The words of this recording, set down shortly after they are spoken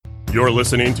You're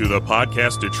listening to the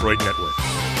Podcast Detroit Network.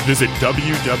 Visit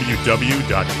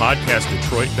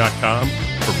www.podcastdetroit.com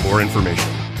for more information.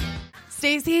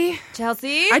 Stacey.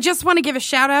 Chelsea. I just want to give a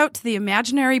shout out to the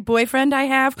imaginary boyfriend I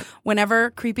have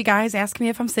whenever creepy guys ask me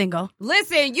if I'm single.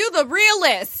 Listen, you the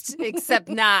realist. Except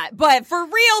not. But for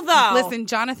real, though. Listen,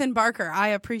 Jonathan Barker, I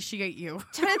appreciate you.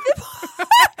 Jonathan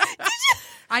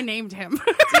I named him. Do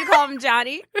you call him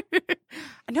Johnny?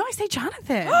 No, I say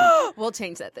Jonathan. We'll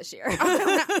change that this year.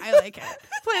 I like it.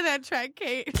 Play that track,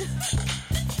 Kate.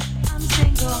 I'm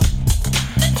single.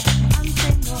 I'm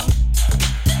single.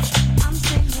 I'm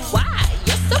single. Why?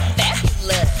 You're so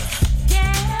fabulous.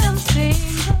 Yeah, I'm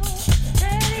single.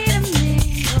 Ready to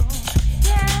mingle.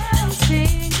 Yeah, I'm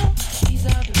single. These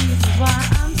are the reasons why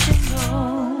I'm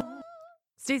single.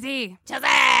 Stacey. Chelsea!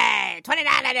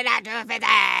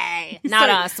 $29.99 Not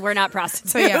us. We're not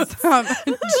prostitutes. So yes,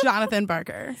 Jonathan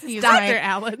Barker. He's Dr.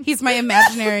 Allen. He's my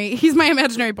imaginary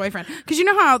boyfriend. Because you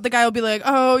know how the guy will be like,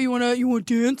 "Oh, you wanna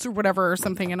dance or whatever or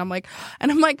something," and I'm like,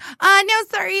 no,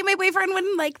 sorry, my boyfriend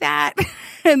wouldn't like that.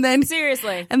 And then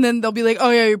Seriously. and then they'll be like,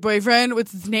 "Oh yeah, your boyfriend,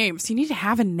 what's his name?" So you need to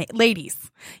have a name, ladies.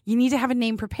 You need to have a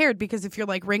name prepared because if you're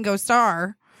like Ringo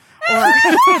Starr. Or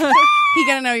he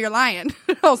gonna know you're lying.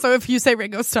 Also, if you say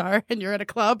Ringo Starr and you're at a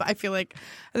club, I feel like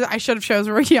I should have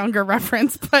chosen a younger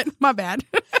reference, but my bad.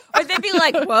 Or they'd be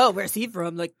like, whoa, where's he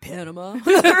from? Like Panama?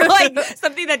 Or like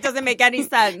something that doesn't make any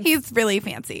sense. He's really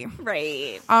fancy.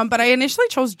 Right. But I initially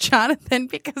chose Jonathan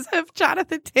because of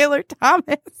Jonathan Taylor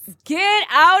Thomas. Get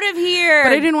out of here.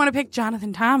 But I didn't want to pick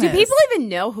Jonathan Thomas. Do people even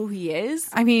know who he is?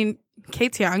 I mean,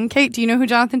 Kate's young. Kate, do you know who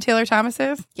Jonathan Taylor Thomas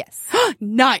is? Yes.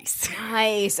 Nice.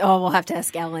 Nice. Oh, we'll have to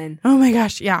ask Ellen. Oh my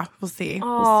gosh. Yeah, we'll see.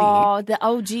 Oh, the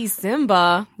OG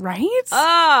Simba. Right?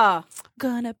 Oh.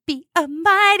 Gonna be a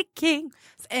mighty king.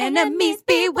 Enemies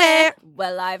beware.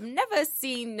 Well, I've never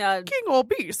seen King or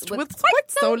beast With with quite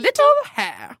so little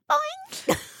hair.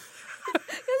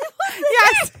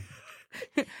 Yes.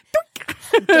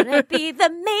 gonna be the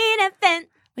main event.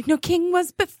 Like no king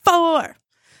was before.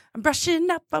 I'm brushing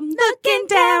up, I'm looking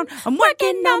down, I'm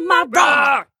working on my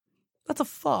roar. That's a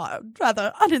far,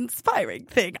 rather uninspiring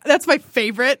thing. That's my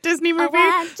favorite Disney movie.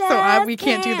 So we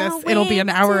can't do this. It'll be an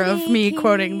hour of me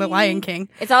quoting The Lion King.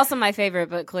 It's also my favorite,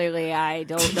 but clearly I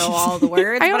don't know all the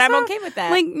words, but I'm okay with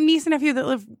that. Like niece and nephew that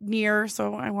live near,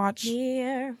 so I watch.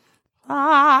 Here,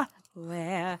 wherever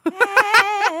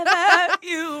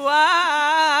you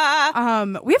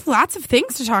are. We have lots of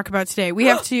things to talk about today. We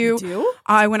have to. Do?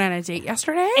 I went on a date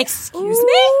yesterday. Excuse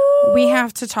me? We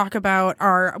have to talk about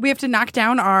we have to knock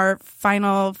down our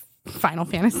Final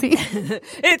Fantasy.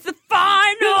 It's the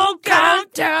final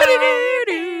countdown.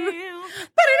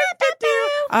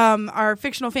 Our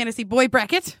fictional fantasy boy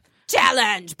bracket.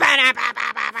 Challenge.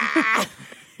 The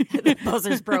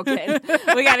buzzer's broken.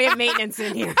 We gotta get maintenance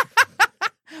in here.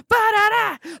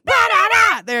 Ba-da-da,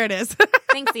 ba-da-da. There it is.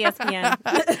 Thanks,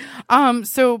 ESPN.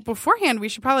 So beforehand, we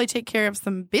should probably take care of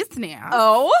some business.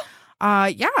 Oh?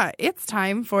 Yeah, it's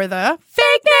time for the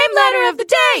fake name letter of the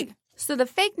day. So the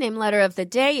fake name letter of the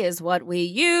day is what we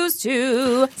use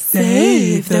to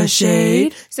Save the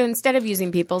shade. So instead of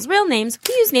using people's real names,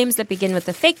 we use names that begin with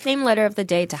the fake name letter of the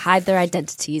day to hide their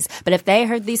identities. But if they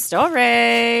heard these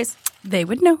stories, They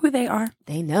would know who they are.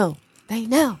 they know. They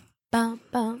know. Bum,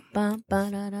 bum, bum,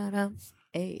 ba-da-da-da.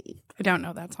 Hey. I don't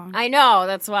know that song. I know.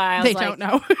 That's why I was They like, don't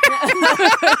know.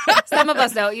 Some of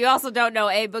us don't. You also don't know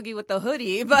A Boogie with the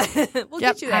hoodie, but we'll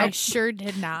Yep, get you there. I Sure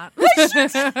did not. We'll get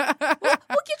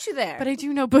you there. But I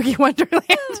do know Boogie Wonderland.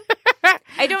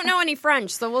 I don't know any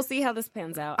French, so we'll see how this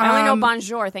pans out. I only know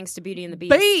bonjour thanks to Beauty and the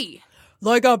Beast. B.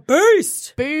 Like a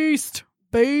beast. Beast.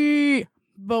 B.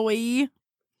 Boy.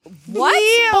 What?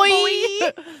 Yeah, boy?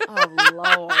 Oh,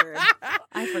 Lord.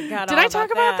 I forgot Did all I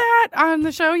talk about that on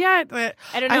the show yet? I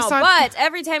don't know, but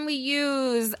every time we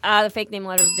use the fake name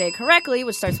letter of the day correctly,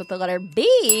 which starts with the letter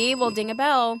B, we'll ding a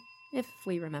bell if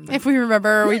we remember. If we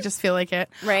remember, we just feel like it.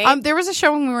 Right? There was a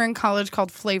show when we were in college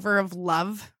called Flavor of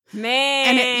Love. Man.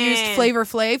 And it used Flavor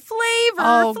Flav.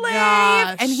 Oh, Flav.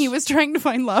 gosh. And he was trying to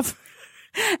find love.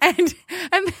 And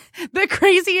the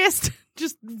craziest,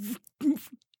 just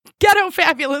ghetto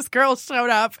fabulous girls showed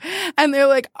up. And they're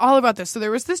like all about this. So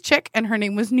there was this chick and her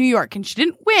name was New York. And she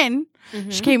didn't win.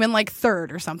 Mm-hmm. She came in like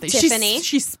third or something. Tiffany.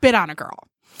 She spit on a girl.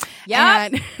 Yeah.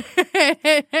 And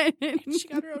She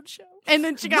got her own show. And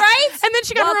then she got Right? And then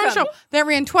she got her own Welcome. show that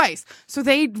ran twice. So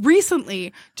they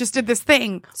recently just did this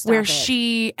thing where it.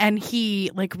 she and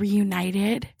he like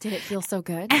reunited. Did it feel so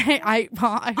good? I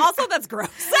Also, that's gross.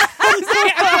 I'm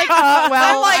like,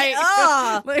 well,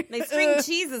 I'm like, like- my string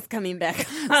cheese is coming back.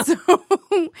 so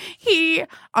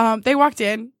they walked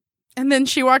in. And then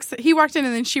he walked in,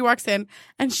 and then she walks in,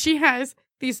 and she has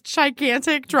these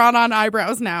gigantic drawn on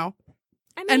eyebrows now.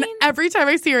 I And mean, every time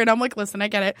I see her, and I'm like, listen, I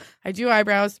get it. I do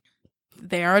eyebrows.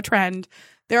 They are a trend.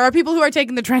 There are people who are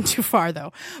taking the trend too far,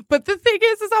 though. But the thing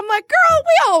is I'm like, girl,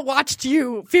 we all watched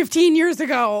you 15 years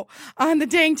ago on the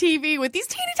dang TV with these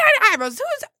teeny tiny eyebrows.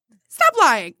 Stop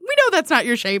lying. We know that's not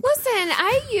your shape. listen,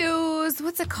 I use,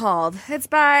 what's it called? It's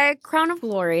by Crown of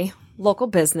Glory. Local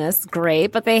business. Great.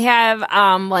 But they have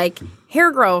like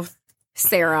hair growth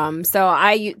serum. So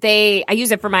I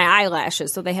use it for my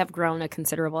eyelashes. So they have grown a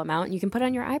considerable amount. And you can put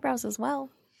on your eyebrows as well.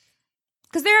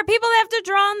 Because there are people that have to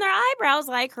draw on their eyebrows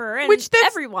like her, and Which that's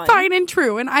everyone. fine and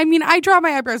true. And I mean, I draw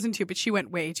my eyebrows in too, but she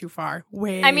went way too far.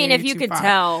 I mean, if you too could far.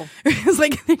 tell. It's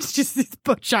like there's just these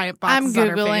giant I'm boxes on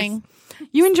her Googling. face.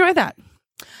 You enjoy that.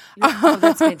 Oh,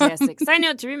 that's fantastic. Side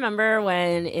note, do you remember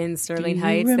when in Sterling you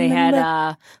Heights they had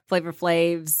remember? Flavor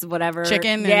Flav's, whatever?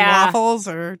 Chicken and Yeah. waffles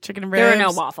or chicken and ribs. There were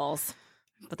no waffles,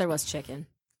 but there was chicken.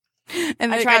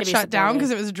 And I then it tried got to be shut down supportive.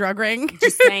 because it was a drug ring.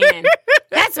 Just saying.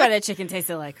 That's why the chicken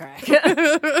tasted like crack.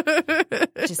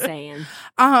 Just saying.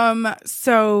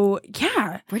 So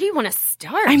yeah. Where do you want to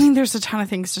start? I mean, there's a ton of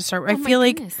things to start with. Oh my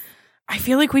goodness. I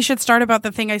feel like we should start about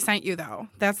the thing I sent you, though.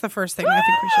 That's the first thing I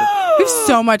think we should. We have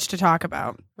so much to talk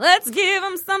about. Let's give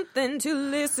them something to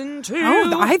listen to.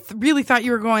 Oh, I really thought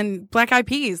you were going Black Eyed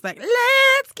Peas. Like,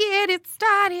 let's get it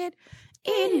started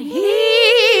in here.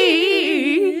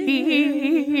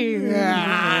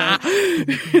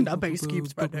 And the bass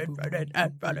keeps running.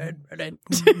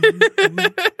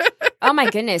 Oh my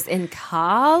goodness. In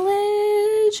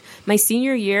college, my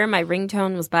senior year, my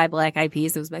ringtone was by Black Eyed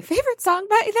Peas. It was my favorite song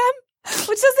by them,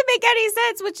 which doesn't make any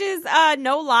sense, which is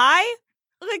No Lie.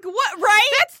 Like, what, right?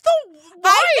 That's the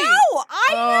right. I know.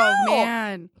 Oh,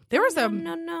 man. There was a...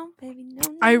 No, baby, no.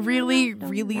 I really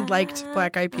liked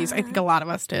Black Eyed Peas. I think a lot of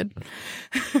us did.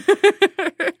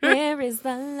 Where is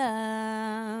the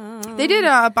love? They did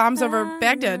Bombs Over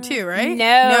Baghdad too, right?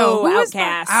 No, who was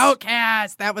Outkast.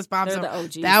 Outkast. That was Bombs They're Over. the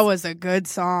OGs. That was a good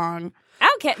song.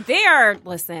 Outkast. They are,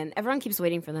 listen, everyone keeps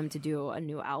waiting for them to do a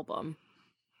new album.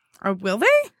 Or will they?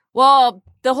 Well,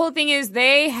 the whole thing is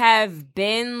they have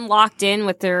been locked in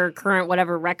with their current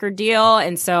whatever record deal,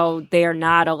 and so they are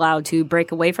not allowed to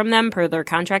break away from them per their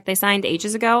contract they signed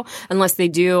ages ago unless they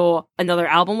do another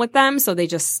album with them, so they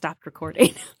just stopped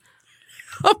recording.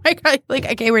 Oh my god! Like,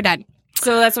 okay, we're done.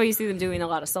 So that's why you see them doing a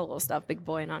lot of solo stuff, Big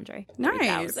Boy and Andre.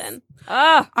 Nice. 3000.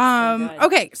 Oh, so good.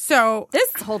 Okay, so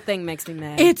This whole thing makes me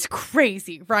mad. it's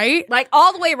crazy, right? Like,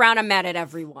 all the way around, I'm mad at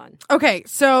everyone. Okay,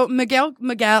 so Miguel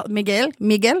Cabrera,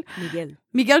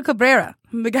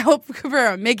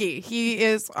 Miggy. He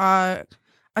is a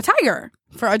Tiger,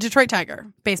 for a Detroit Tiger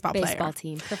baseball player. Baseball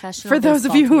team. Professional For those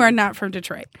of baseball you who team. are not from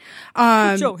Detroit.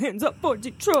 Put your hands up for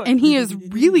Detroit. And he's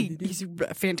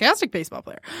a fantastic baseball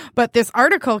player. But this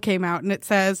article came out and it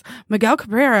says Miguel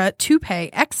Cabrera to pay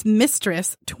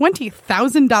ex-mistress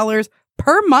 $20,000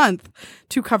 per month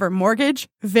to cover mortgage,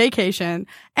 vacation,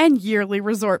 and yearly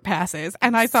resort passes.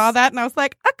 And I saw that and I was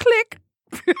like, a click.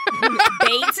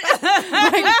 Bait.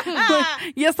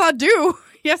 Yes, I do.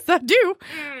 Yes, I do.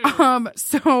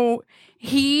 So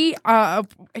he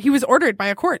was ordered by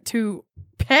a court to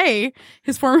pay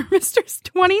his former mistress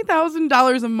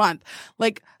 $20,000 a month.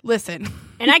 Like, listen.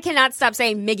 And I cannot stop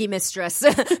saying Miggy Mistress.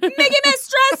 Miggy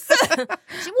Mistress!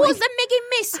 She was the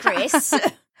Miggy Mistress.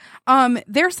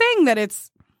 They're saying that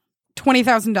it's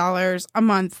 $20,000 a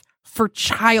month for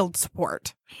child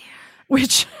support,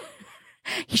 which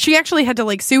she actually had to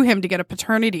like sue him to get a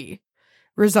paternity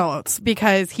results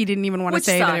because he didn't even want to Which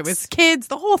say that it sucks. was kids.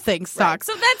 The whole thing Right. sucks.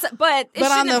 So that's, but it But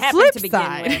on shouldn't the have happened flip to begin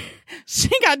side, with. she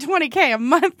got $20K a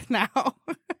month now.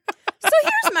 So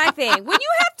here's my thing. When you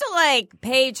have to like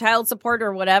pay child support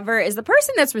or whatever, is the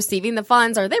person that's receiving the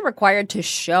funds, are they required to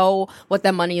show what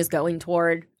that money is going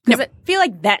toward? Because I feel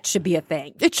like that should be a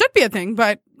thing. It should be a thing,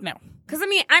 but no. Because I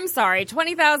mean, I'm sorry,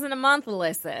 $20,000 a month.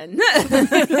 Listen,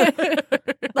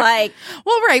 like,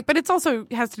 Well, right, but it's also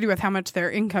has to do with how much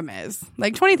their income is.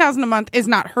 Like $20,000 a month is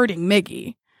not hurting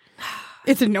Miggy.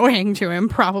 It's annoying to him,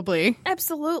 probably.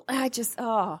 absolutely. I just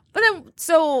but then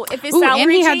so if his Ooh,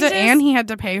 salary and changes, he had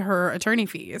to pay her attorney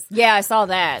fees, yeah, I saw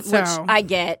that, So- which I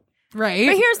get. right?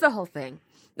 But here's the whole thing.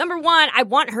 Number one, I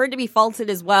want her to be faulted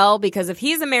as well because if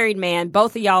he's a married man,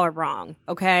 both of y'all are wrong.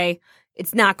 Okay,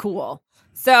 it's not cool.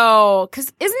 So, because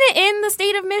isn't it in the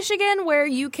state of Michigan where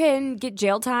you can get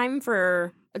jail time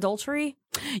for adultery?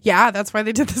 Yeah, that's why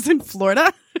they did this in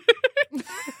Florida.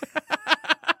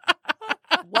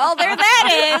 Well, there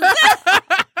that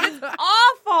is. It's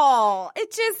awful.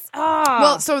 It just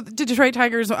Well, so the Detroit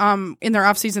Tigers, in their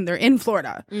off season, they're in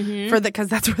Florida because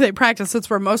that's where they practice. That's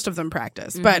where most of them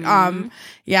practice. But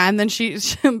yeah, and then she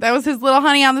that was his little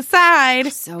honey on the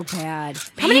side. so bad.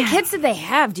 How many kids did they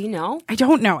have? Do you know? I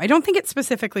don't know. I don't think it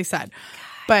specifically said,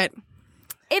 but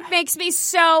It makes me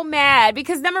so mad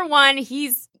because number one,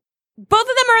 both of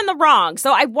them are in the wrong.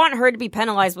 So I want her to be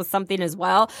penalized with something as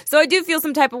well. So I do feel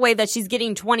some type of way that she's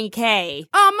getting $20K.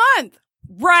 a month.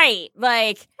 Right.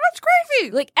 Like, That's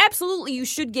crazy. like absolutely you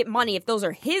should get money if those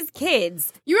are his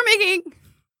kids. You were making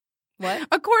What?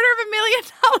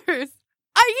 $250,000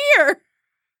 a year.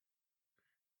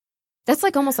 That's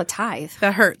like almost a tithe.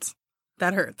 That hurts.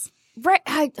 That hurts. Right.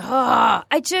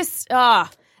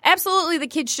 Absolutely the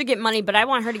kids should get money, but I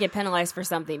want her to get penalized for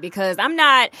something because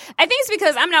I think it's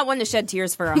because I'm not one to shed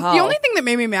tears for a hoe. The only thing that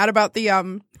made me mad about the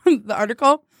the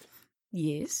article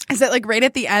Yes. is that like right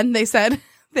at the end they said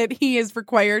that he is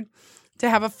required to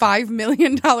have a $5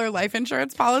 million life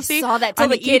insurance policy saw that till on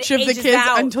the kid each of the ages kids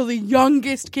out. until the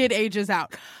youngest kid ages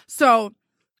out. So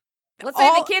Let's say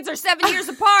the kids are 7 years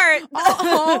apart.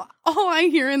 all I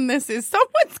hear in this is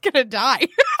someone's gonna die.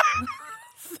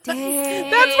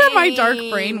 Dang. That's where my dark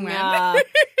brain went.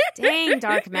 Dang,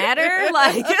 dark matter,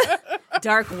 like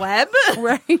dark web,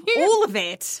 Right? all of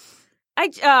it.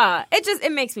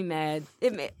 It makes me mad.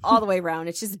 All the way around.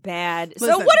 It's just bad. So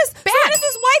Listen, what does bad.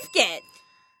 his wife get?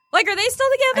 Like, are they still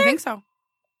together? I think so.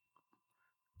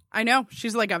 I know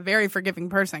she's like a very forgiving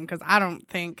person because I don't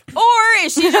think. Or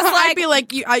is she just I'd like be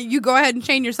like, you go ahead and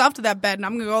chain yourself to that bed, and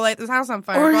I'm gonna go light this house on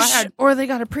fire. Go ahead. Or they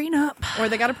got a prenup. Or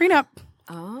they got a prenup.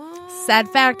 oh. Sad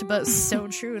fact, but so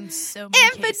true in so many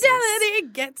cases. Infidelity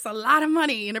gets a lot of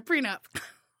money in a prenup.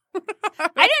 I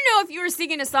didn't know if you were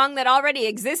singing a song that already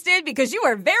existed because you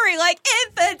were very like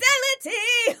infidelity.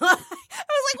 I was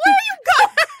like, where are you going?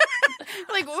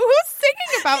 Like, who's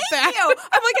singing about that? You.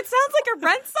 I'm like, it sounds like a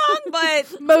Rent song, but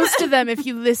Most of them, if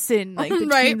you listen, like between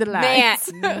Right. the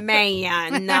lines.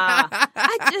 man, nah.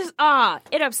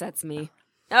 It upsets me.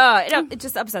 It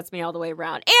just upsets me all the way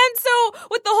around. And so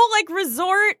with the whole like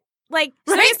resort, like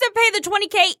she Right. needs to pay the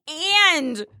 $20K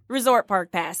and resort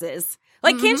park passes.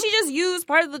 Like, can't she just use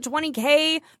part of the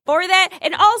 $20K for that?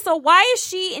 And also, why is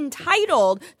she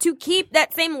entitled to keep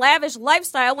that same lavish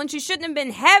lifestyle when she shouldn't have been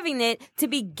having it to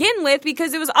begin with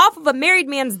because it was off of a married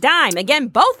man's dime? Again,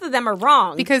 both of them are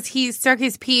wrong. Because he stuck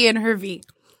his pee in her V.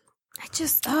 I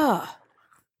just,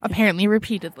 Apparently,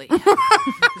 repeatedly.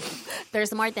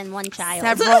 there's more than one child.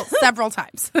 Several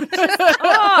times.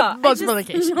 Multiple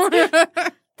occasions.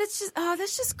 That's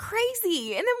just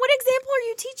crazy. And then what example are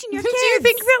you teaching your Do kids? you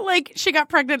think that like she got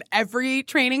pregnant every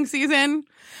training season,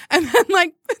 and then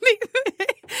like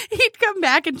he'd come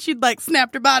back and she'd like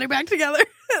snapped her body back together?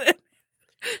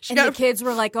 She and got the kids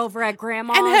were like over at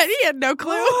grandma's? and he had no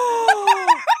clue.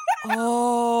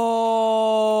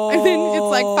 Oh. And then it's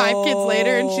like 5 kids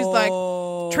later, and she's like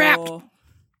trapped.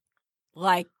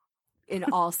 Like, in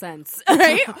all sense.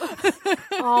 Right?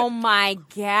 Oh my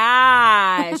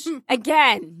gosh.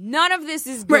 Again, none of this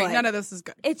is good. Right. None of this is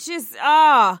good. It's just,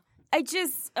 And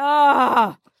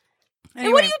what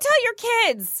Anyway, do you tell your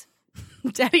kids?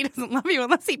 Daddy doesn't love you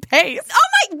unless he pays. Oh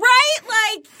my, right?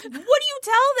 Like, what do you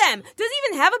tell them? Does he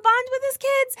even have a bond with his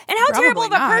kids? And how Probably terrible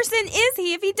of a not. person is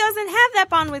he if he doesn't have that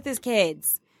bond with his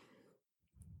kids?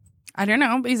 I don't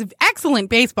know, but he's an excellent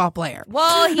baseball player.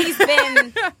 Well, he's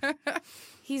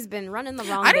been running the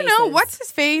wrong I don't know. bases. What's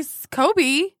his face?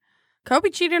 Kobe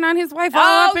cheated on his wife all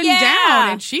Oh, up and yeah. down,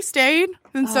 and she stayed.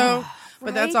 And so,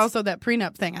 but that's right. also that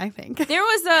prenup thing, I think. There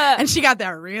was a And she got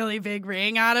that really big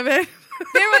ring out of it.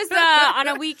 There was on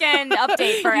a weekend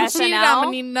update for Cheated on, SNL.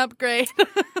 we need an upgrade.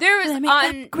 There was on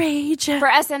Upgrade ya. for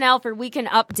SNL for Weekend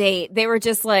Update. They were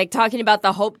just like talking about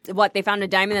the Hope. What they found a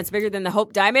diamond that's bigger than the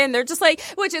Hope diamond. They're just like,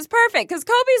 which is perfect because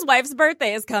Kobe's wife's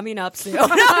birthday is coming up soon. I'm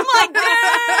like, dang.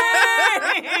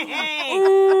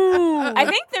 I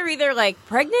think they're either like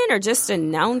pregnant or just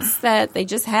announced that they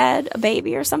just had a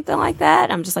baby or something like that.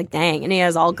 I'm just like, dang. And he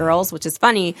has all girls, which is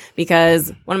funny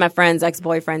because one of my friends'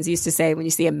 ex-boyfriends used to say when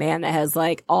you see a man that has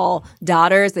like all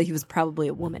daughters that he was probably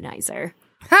a womanizer.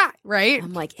 Ha! Right?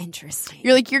 I'm like, interesting.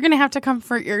 You're like, you're going to have to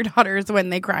comfort your daughters when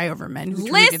they cry over men who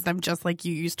Listen- treated them just like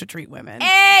you used to treat women.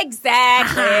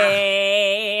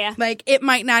 Exactly. Like, it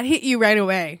might not hit you right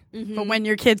away, Mm-hmm. but when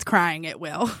your kid's crying, it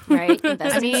will. Right?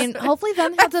 I mean, hopefully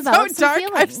then he'll develop some dark.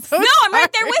 feelings. So No, I'm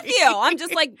right there with sorry. you. I'm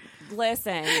just like,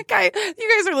 listen. Guy,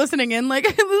 you guys are listening in like,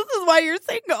 this is why you're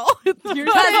single. You're Because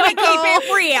we keep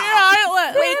it real. You're on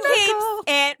it. We keep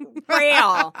it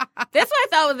real. That's what I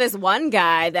thought with this one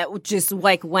guy that just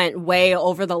like went way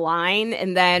over the line.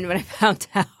 And then when I found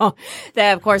out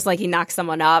that, of course, like he knocked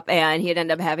someone up and he'd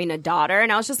end up having a daughter.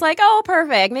 And I was just like, oh,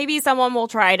 perfect. Maybe someone will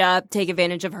try to take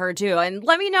advantage of her too. And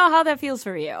let me know how that feels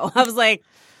for you. I was like,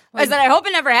 I said, I hope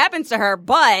it never happens to her.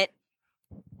 But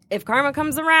if karma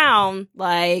comes around,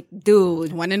 like,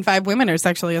 dude. 1 in 5 women are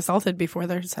sexually assaulted before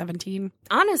they're 17.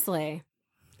 Honestly.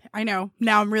 I know.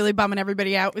 Now I'm really bumming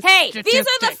everybody out with Hey, these are the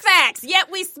statistics. facts,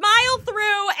 yet we smile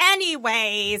through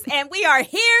anyways, and we are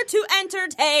here to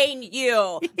entertain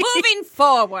you. Moving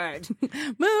forward.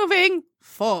 Moving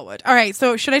forward. All right,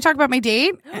 so should I talk about my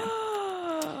date?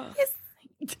 Yes.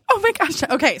 Oh my gosh.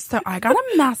 Okay, so I got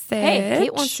a message. Hey,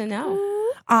 Kate wants to know.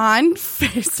 On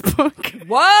Facebook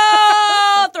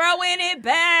Whoa, throwing it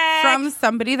back. from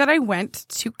somebody that I went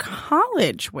to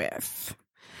college with.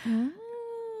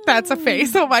 That's a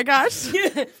face. Oh my gosh.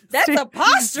 That's a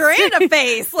posture and a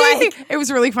face. Like, It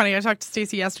was really funny. I talked to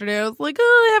Stacey yesterday. I was like,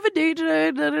 oh, I have a date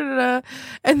today. Da, da, da, da.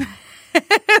 And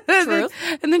Truth.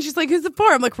 and then she's like, who's it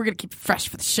for? I'm like, we're going to keep it fresh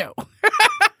for the show.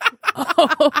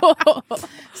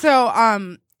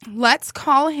 So let's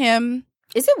call him.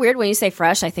 is it weird when you say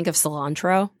fresh, I think of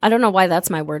cilantro? I don't know why that's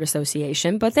my word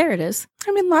association, but there it is.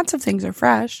 I mean, lots of things are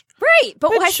fresh. Right,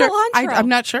 but why sure, cilantro? I'm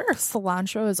not sure.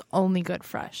 Cilantro is only good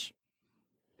fresh.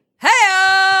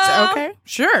 Hey-o! Okay,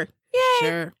 sure. Yay.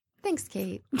 Sure. Thanks,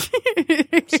 Kate.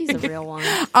 She's a real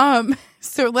one.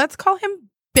 So let's call him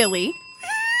Billy.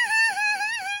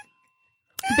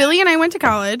 Billy and I went to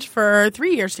college for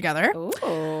 3 years together.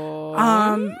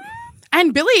 Ooh.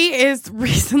 And Billy is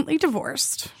recently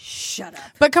divorced, Shut up.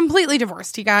 but completely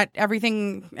divorced. He got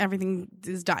everything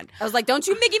is done. I was like, don't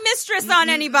you Mickey Mistress on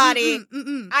anybody.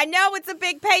 Mm-mm. I know it's a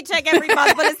big paycheck every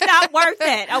month, but it's not worth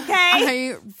it, okay?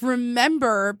 I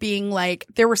remember being like,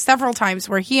 there were several times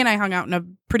where he and I hung out in a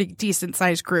pretty decent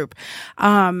sized group.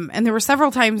 And there were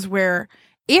several times where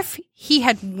if he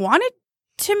had wanted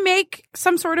to make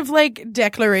some sort of like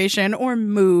declaration or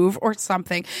move or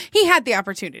something, he had the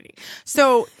opportunity.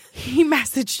 So he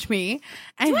messaged me.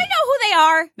 And Do I know who they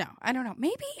are? No, I don't know.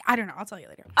 Maybe. I don't know. I'll tell you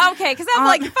later. Okay, because I'm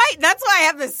like, that's why I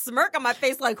have this smirk on my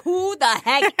face, like, who the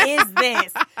heck is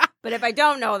this? But if I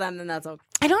don't know them, then that's okay.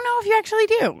 I don't know if you actually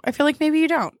do. I feel like maybe you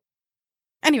don't.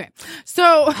 Anyway,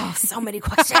 so Oh, so many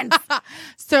questions.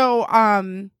 so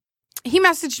he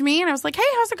messaged me and I was like, hey,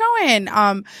 how's it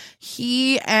going?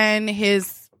 He and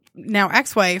his now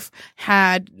ex-wife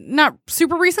had not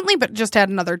super recently, but just had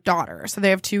another daughter. So they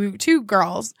have two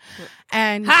girls.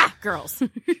 And Ha! Girls.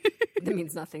 That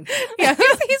means nothing. yeah,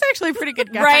 he's actually a pretty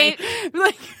good guy. Right.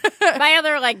 Like, My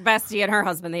other, like, bestie and her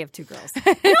husband, they have 2 girls.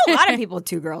 I know a lot of people with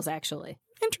 2 girls, actually.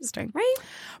 interesting. Right?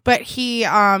 But he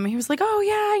was like, oh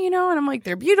yeah, and I'm like,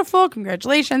 they're beautiful.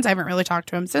 Congratulations. I haven't really talked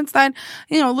to him since then.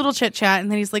 A little chit chat.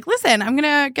 And then he's like, listen, I'm going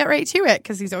to get right to it.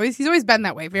 Cause he's always been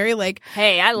that way. Very like,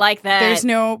 Hey, I like that. there's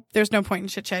no point in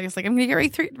chit chat. He's like, I'm going to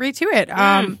get right to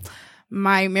it.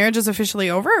 My marriage is officially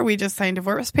over. We just signed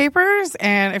divorce papers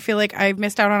and I feel like I've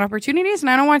missed out on opportunities and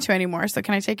I don't want to anymore. So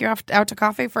can I take you out to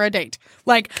coffee for a date?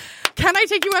 Like, can I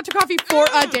take you out to coffee for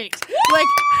a date? Like,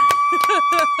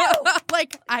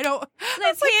 like I don't.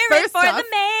 Let's like, hear it first for off- the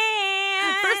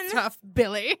man. First off,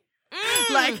 Billy,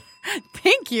 like,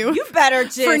 thank you, You better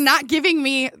just. for not giving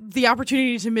me the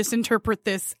opportunity to misinterpret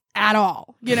this at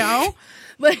all.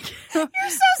 Like You're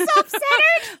so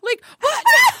self-centered. like what?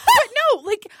 But no,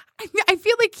 like I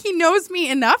feel like he knows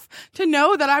me enough to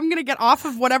know that I'm gonna get off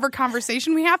of whatever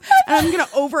conversation we have and I'm gonna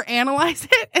overanalyze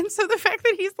it. And so the fact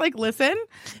that he's like, listen,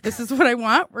 this is what I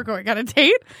want. We're going on a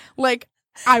date. Like,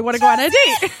 I want to go on a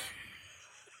date.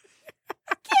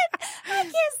 I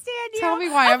can't stand you. Tell me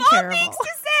why I'm Of all terrible. things to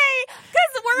say,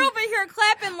 because we're over here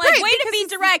clapping like, Right, way to because be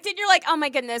direct, and you're like, oh my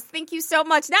goodness, thank you so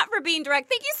much, not for being direct,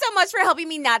 thank you so much for helping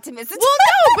me not to miss it. Well,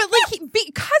 no, but like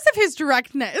because of his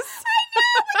directness.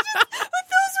 But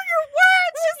those are your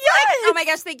words. Just like, oh my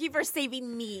gosh, thank you for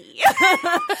saving me.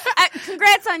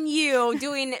 Congrats on you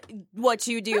doing what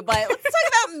you do, but let's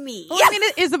talk about me. Well, I mean,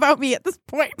 it is about me at this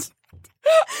point.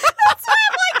 That's why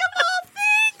I'm like, of all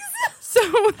things. So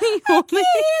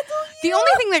the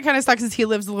only thing that kind of sucks is he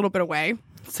lives a little bit away.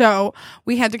 So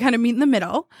we had to kind of meet in the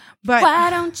middle. But Why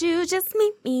don't you just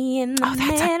meet me in the oh,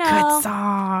 that's middle? a good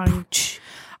song.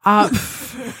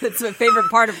 It's my favorite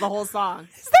part of the whole song.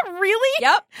 Is that really?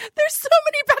 Yep. There's so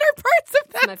many better parts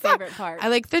of that. It's my song. favorite part. I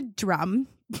like the drum.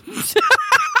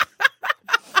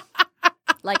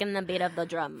 Like in the beat of the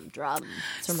drum.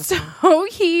 It's from a So song.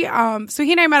 he and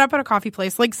I met up at a coffee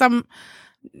place, like some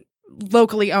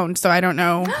locally owned. So I don't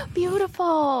know.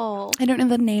 Beautiful. I don't know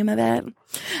the name of it.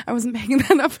 I wasn't paying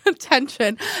that enough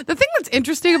attention. The thing that's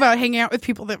interesting about hanging out with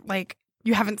people that like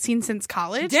you haven't seen since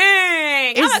college.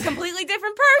 Dang, Is- I'm a completely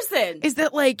different person. Is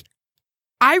that like,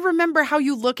 I remember how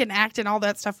you look and act and all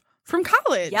that stuff from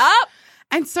college. Yup.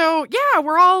 And so, yeah,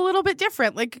 we're all a little bit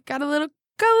different. Like, got a little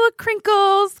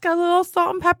crinkles, got a little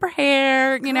salt and pepper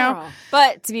hair, you know. Girl.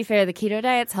 But to be fair, the keto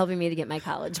diet's helping me to get my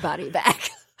college body back.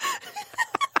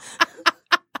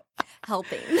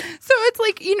 Helping. So it's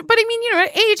like, but I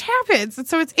mean, age happens. And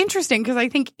so it's interesting because I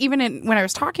think even when I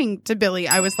was talking to Billy,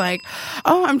 I was like,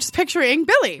 oh, I'm just picturing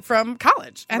Billy from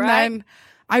college. And Right. then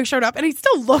I showed up and he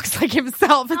still looks like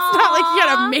himself. It's not like he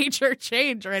had a major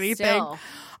change or anything. Still.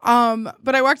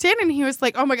 But I walked in and he was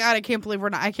like, oh my God, I can't believe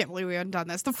we haven't done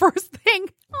this. The first thing.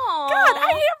 Aw. God, I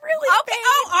am really Okay.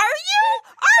 Oh, are you?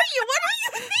 Are you? What are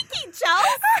you thinking,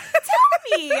 Chels?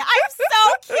 Tell me. I'm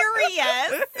so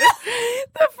curious.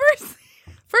 The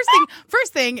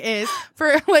first thing is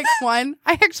for like one,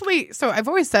 I've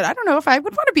always said, I don't know if I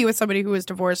would want to be with somebody who is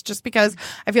divorced just because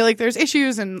I feel like there's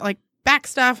issues and like back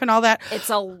stuff and all that. It's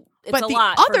a But the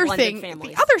lot other for blended thing,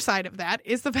 families. the other side of that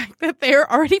is the fact that they're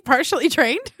already partially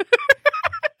trained.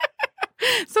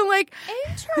 So like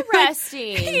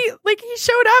Interesting. he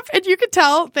showed up and you could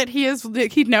tell that he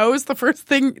knows the first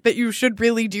thing that you should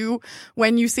really do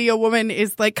when you see a woman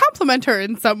is like compliment her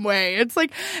in some way. It's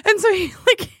like, and so he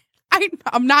like,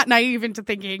 I'm not naive into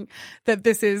thinking that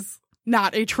this is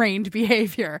not a trained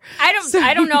behavior. I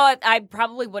don't know. I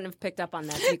probably wouldn't have picked up on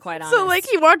that, to be quite honest. So like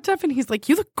he walked up and he's like,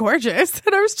 you look gorgeous.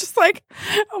 And I was just like,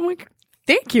 oh my God,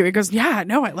 thank you. He goes, yeah,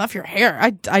 no, I love your hair.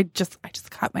 I just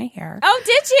cut my hair. Oh,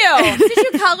 did you?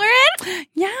 Did you color it?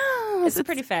 Yeah. It's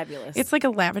pretty fabulous. It's like a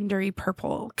lavendery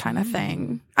purple kind of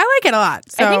thing. I like it a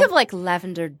lot. So I think of like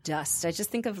lavender dust. I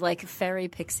just think of like fairy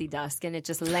pixie dust, and it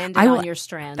just landed on your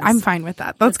strands. I'm fine with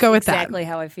that. Let's go with exactly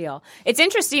how I feel. It's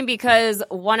interesting because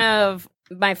one of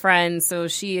my friends, so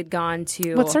she had gone to.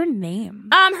 that. What's her name?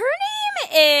 Her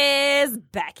name is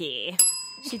Becky.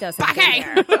 She does have good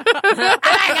hair. Oh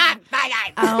my God,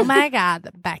 Becky. Oh my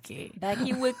God, Becky.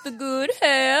 Becky with the good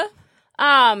hair.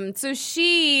 So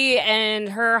she and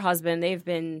her husband, they've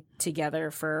been together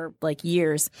for like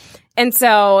years. And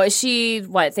so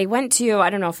they went to, I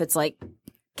don't know if it's like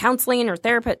counseling or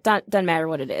therapy, doesn't matter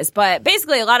what it is. But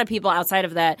basically a lot of people outside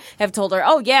of that have told her,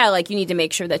 oh yeah, like you need to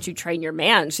make sure that you train your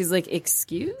man. She's like,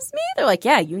 excuse me? They're like,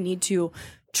 yeah, you need to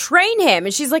train him.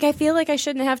 And she's like, I feel like I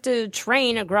shouldn't have to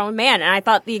train a grown man. And I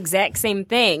thought the exact same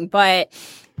thing. But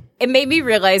it made me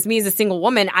realize, me as a single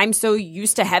woman, I'm so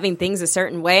used to having things a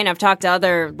certain way. And I've talked to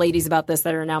other ladies about this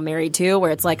that are now married too, where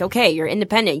it's like, okay, you're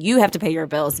independent. You have to pay your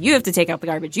bills. You have to take out the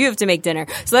garbage. You have to make dinner.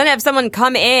 So then have someone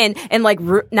come in and like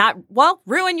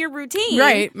ruin your routine.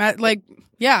 Right. Like,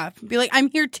 yeah. Be like, I'm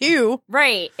here too.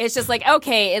 Right. It's just like,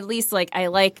 okay, at least like I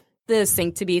like the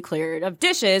sink to be cleared of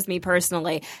dishes, me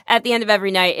personally. At the end of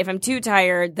every night, if I'm too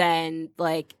tired, then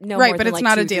like no Right, more but than, it's like,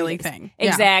 not a 2-3 daily days. thing. Yeah.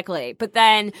 Exactly. But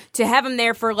then to have him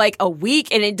there for like a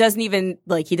week and it doesn't even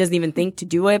like he doesn't even think to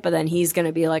do it, but then he's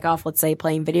gonna be like off, let's say,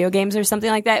 playing video games or something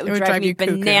like that. It would drive me you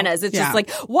cuckoo. bananas. It's Yeah. just like,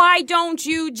 why don't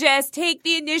you just take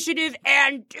the initiative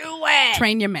and do it?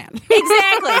 Train your man.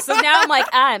 Exactly. So now I'm like,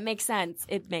 it makes sense.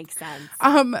 It makes sense.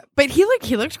 But he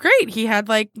looked great. He had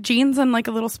like jeans and like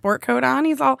a little sport coat on.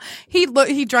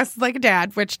 He dresses like a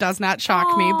dad, which does not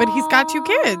shock me, but he's got 2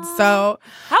 kids. So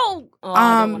I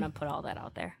don't want to put all that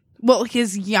out there. well,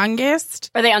 his youngest,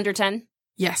 Are they under 10?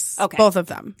 yes, Okay. both of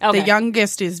them. Okay. The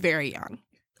youngest is very young.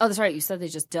 Oh, that's right. You said they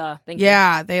just Thank you.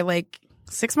 Yeah, they like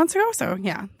 6 months ago. So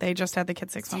yeah, they just had the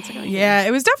kid 6 months ago. Yeah,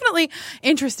 it was definitely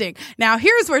interesting. Now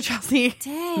here's where Chelsea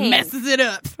Dang. messes it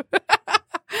up.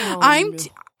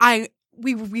 Oh,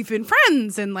 We've been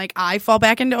friends, and like I fall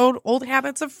back into old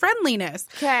habits of friendliness.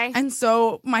 Okay. And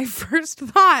so my first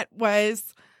thought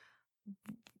was,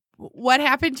 what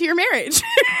happened to your marriage?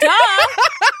 Duh.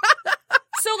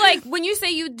 So, like, when you say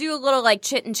you do a little, like,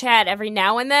 chit and chat every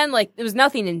now and then, like, it was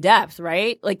nothing in depth,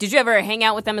 right? Like, did you ever hang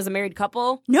out with them as a married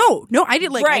couple? No, I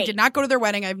did. Like, I Right. did not go to their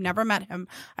wedding. I've never met him.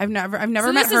 I've never So met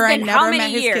this has her. I been never how many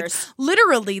met his years? kids.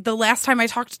 Literally, the last time I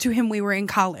talked to him, we were in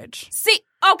college. See,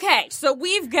 okay, so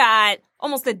we've got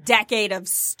almost a decade of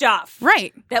stuff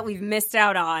Right. that we've missed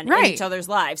out on in Right. each other's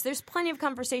lives. There's plenty of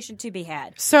conversation to be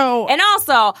had. So And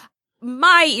also,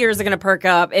 my ears are going to perk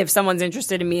up if someone's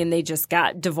interested in me and they just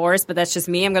got divorced, but that's just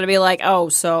me. I'm going to be like, oh,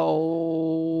 so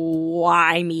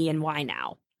why me and why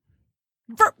now?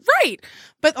 Right.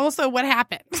 But also what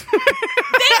happened?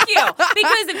 Thank you.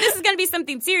 Because if this is going to be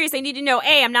something serious, I need to know,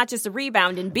 A, I'm not just a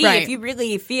rebound, and B, Right. if you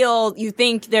really feel, you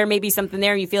think there may be something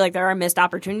there, you feel like there are missed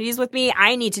opportunities with me,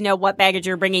 I need to know what baggage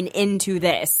you're bringing into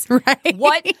this. Right.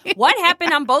 What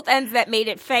happened on both ends that made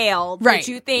it fail Right. that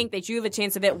you think that you have a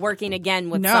chance of it working again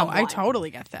with No, someone? I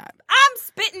totally get that. I'm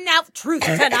spitting out truth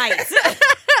tonight.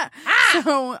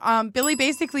 So, Billy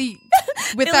basically,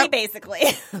 Billy, basically.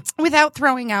 without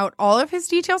throwing out all of his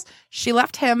details, she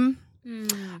left him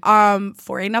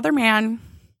for another man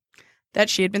that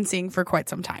she had been seeing for quite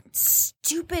some time.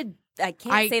 Stupid. I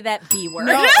can't say that B word.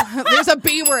 No, there's a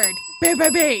B word.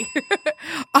 B.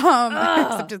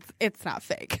 Except it's not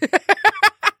fake.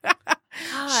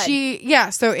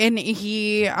 God. So and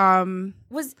he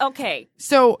Was okay.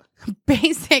 so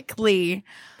basically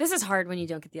This is hard when you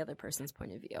don't get the other person's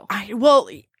point of view.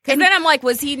 Because then I'm like,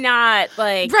 was he not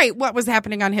like right, what was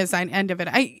happening on his end of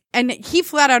it. And he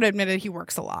flat out admitted he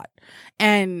works a lot.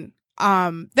 And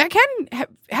that can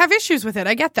have issues with it.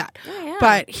 I get that. Oh, yeah.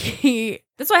 But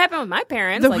That's what happened with my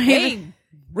parents. The Like way they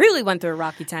really went through a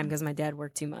rocky time because my dad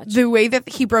worked too much. the way that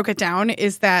he broke it down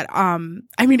is that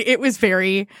it was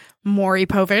very Maury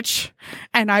Povich,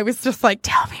 and I was just like,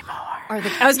 tell me more.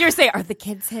 I was gonna say, are the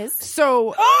kids his?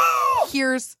 So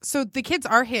so the kids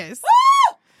are his.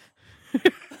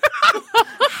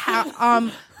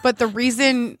 But the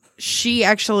reason she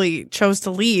actually chose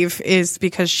to leave is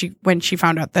because when she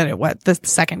found out that the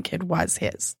second kid was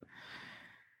his.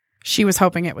 She was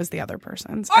hoping it was the other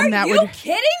person's. Are you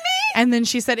kidding me? And then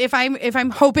she said, if I'm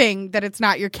hoping that it's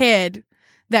not your kid,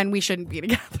 then we shouldn't be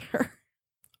together.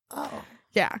 Oh.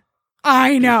 Yeah.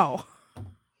 I know.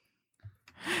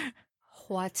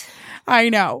 What? I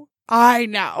know.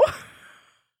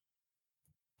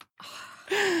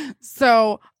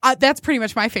 So that's pretty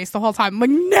much my face the whole time. I'm like,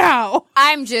 no.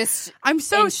 I'm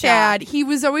so in sad. shock. He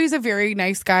was always a very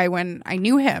nice guy when I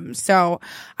knew him. So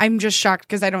I'm just shocked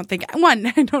because I don't think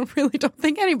I don't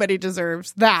think anybody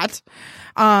deserves that.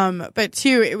 But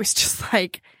two, it was just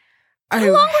like, How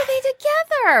long were they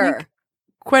together?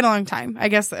 quite a long time. I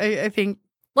guess I think,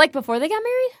 Like before they got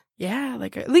married? yeah,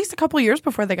 like at least a couple of years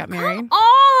before they got married. Come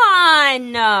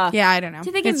on. Yeah, I don't know.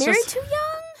 Did they get It's married just- too young?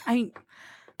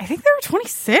 I think they were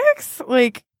 26.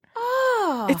 Like,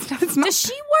 Oh. it's not. Does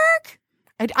she work?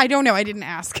 I don't know. I didn't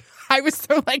ask. I was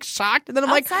so like shocked, and then I'm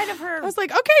Outside of her. I was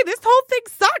like, okay, this whole thing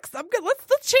sucks. I'm good. Let's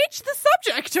change the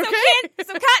subject. Okay,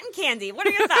 So cotton candy. What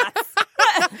are your thoughts?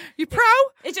 you pro?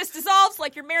 It just dissolves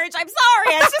like your marriage. I'm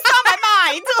sorry. It's just on my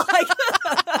mind. Like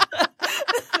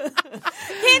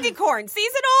candy corn,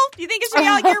 seasonal. Do you think it should be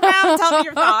all year round? Tell me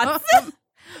your thoughts.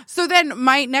 So then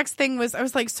my next thing was, I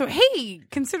was like, so hey,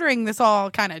 considering this all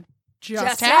kind of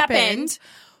just happened,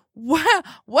 what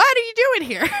are you doing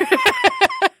here?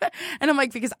 And I'm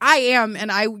like, because I am,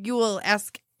 and you will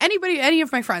ask any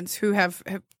of my friends who have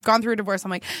gone through a divorce.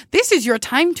 I'm like, this is your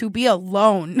time to be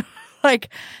alone.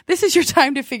 Like, this is your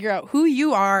time to figure out who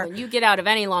you are. When you get out of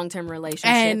any long-term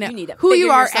relationship, And you need to who figure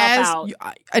you are yourself as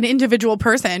out. an individual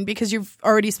person, because you've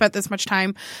already spent this much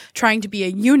time trying to be a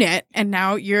unit, and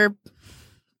now you're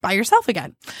by yourself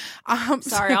again. Sorry,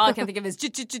 so- all I can think of is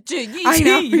I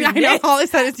know. All I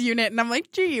said is unit, and I'm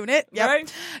like, G-unit. Yep.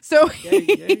 Right? So,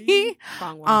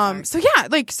 Wrong one, sorry. so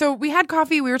yeah, so we had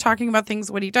coffee. We were talking about things,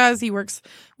 what he does. He works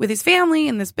with his family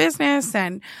in this business,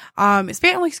 and his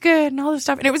family's good and all this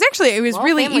stuff. And it was Well,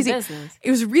 really family easy. business.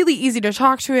 It was really easy to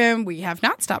talk to him. We have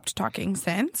not stopped talking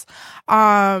since.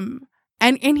 And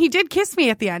he did kiss me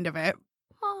at the end of it.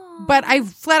 But I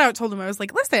flat out told him, I was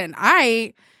like, listen,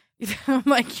 I'm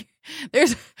like,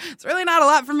 it's really not a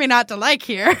lot for me not to like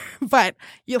here, but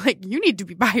you need to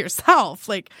be by yourself.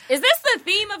 Like, Is this the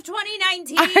theme of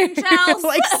 2019,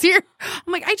 Chels?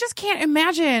 I'm like, I just can't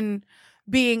imagine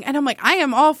being, and I'm like, I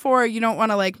am all for, you don't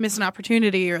want to like miss an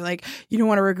opportunity, or like, you don't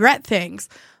want to regret things.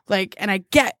 Like, and I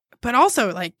get, but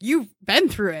also like, you've been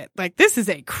through it. Like, this is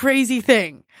a crazy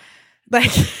thing.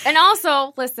 Like, And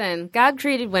also, listen, God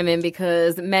created women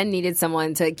because men needed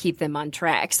someone to keep them on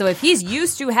track. So if he's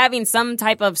used to having some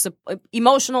type of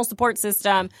emotional support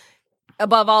system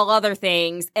above all other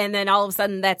things, and then all of a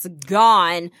sudden that's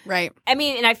gone. right. I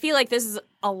mean, and I feel like this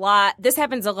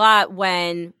happens a lot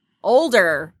when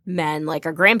older men, like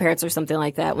our grandparents or something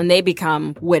like that, when they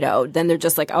become widowed, then they're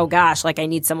just like, oh gosh, like I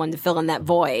need someone to fill in that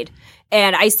void.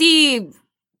 And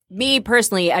me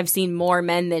personally, I've seen more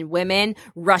men than women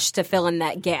rush to fill in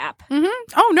that gap. Mm-hmm.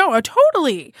 Oh no,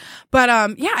 totally. But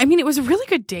yeah, I mean, it was a really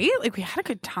good date. Like, we had a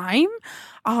good time.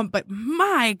 But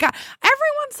my God,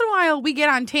 everyone once in a while we get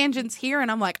on tangents here, and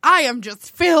I'm like, I am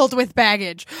just filled with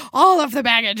baggage. All of the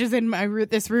baggage is in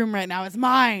this room right now. It's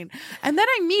mine. And then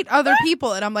I meet other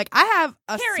people, and I'm like, I have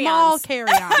a small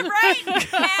carry-on. Right?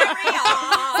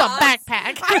 Carry-on. It's a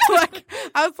backpack.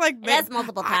 I was like, That's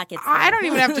multiple pockets. I don't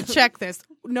even have to check this,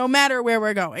 no matter where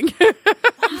we're going.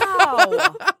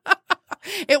 Wow.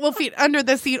 It will fit under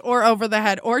the seat or over the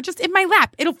head or just in my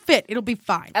lap. It'll fit. It'll be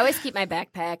fine. I always keep my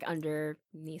backpack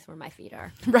underneath where my feet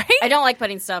are. Right? I don't like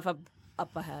putting stuff up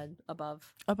ahead,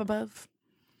 above. Up above.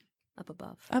 Up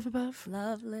above. Up above.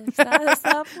 Love lifts us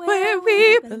up Where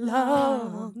we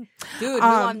belong. Dude,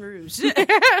 Moulin Rouge. I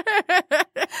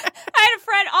had a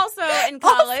friend also in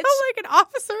college. Also like an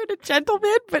officer and a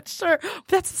gentleman, but sure.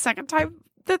 That's the second time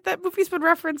that movie's been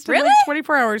referenced in Really? like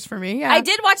 24 hours for me. Yeah. I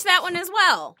did watch that one as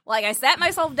well. Like, I sat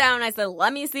myself down and I said,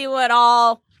 let me see what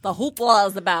all the hoopla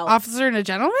is about. Officer and a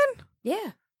gentleman?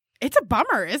 Yeah. It's a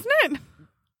bummer, isn't it?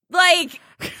 Like,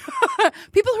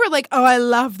 People who are like, oh, I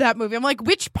love that movie. I'm like,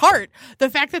 which part? The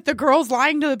fact that the girl's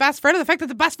lying to the best friend or the fact that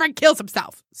the best friend kills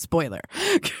himself? Spoiler.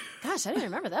 gosh, I didn't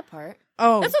remember that part.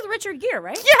 Oh. That's with Richard Gere,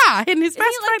 right? Yeah, and his Isn't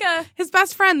best he friend, like his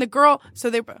best friend, the girl. So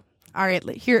they, all right,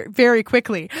 here very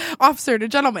quickly, officer and a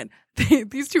gentleman.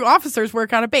 These two officers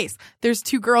work on a base. There's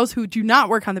two girls who do not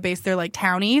work on the base. They're like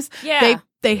townies. Yeah.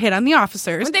 They hit on the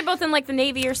officers. Weren't they both in, like, the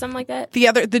Navy or something like that?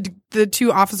 The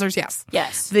two officers, yes.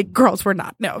 Yes. The girls were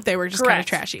not. No, they were just kind of Correct.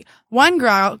 trashy. One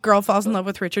girl falls in love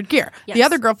with Richard Gere. Yes. The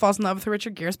other girl falls in love with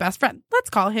Richard Gere's best friend.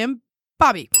 Let's call him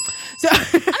Bobby. So, I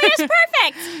mean, it's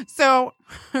perfect. So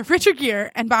Richard Gere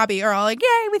and Bobby are all like,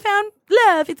 yay, we found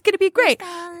love. It's going to be great.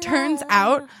 Turns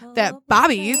out that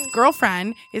Bobby's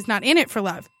girlfriend is not in it for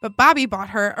love, but Bobby bought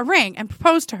her a ring and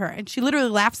proposed to her. And she literally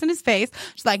laughs in his face.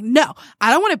 She's like, no, I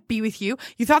don't want to be with you.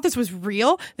 You thought this was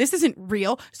real. This isn't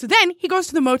real. So then he goes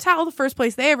to the motel, the first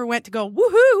place they ever went to go,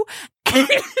 woohoo.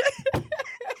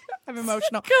 I'm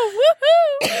emotional. Go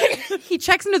woohoo. He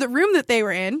checks into the room that they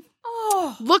were in.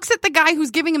 Oh. Looks at the guy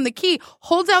who's giving him the key,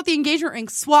 holds out the engagement ring,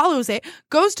 swallows it,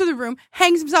 goes to the room,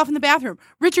 hangs himself in the bathroom.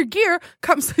 Richard Gere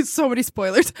comes, so many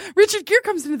spoilers. Richard Gere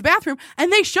comes into the bathroom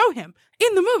and they show him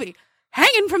in the movie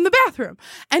hanging from the bathroom.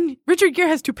 And Richard Gere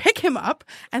has to pick him up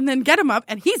and then get him up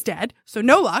and he's dead. So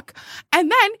no luck.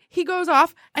 And then he goes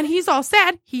off and he's all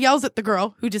sad. He yells at the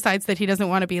girl who decides that he doesn't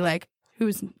want to be like, you're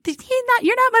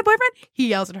not my boyfriend. He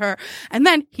yells at her. And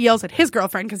then he yells at his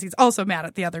girlfriend because he's also mad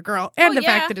at the other girl and the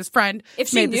fact that his friend. If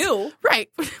she made this- knew. Right.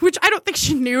 Which I don't think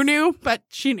she knew, but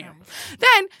she knew.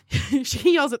 Then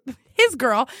she yells at his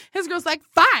girl. His girl's like,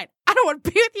 fine. I don't want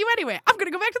to be with you anyway. I'm going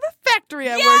to go back to the factory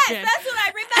I work in. That's what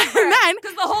I remember. And then-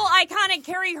 Because the whole iconic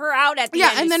carry her out at the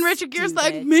end. Yeah, and then is Richard Gere's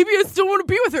stupid. like, maybe I still want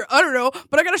to be with her. I don't know,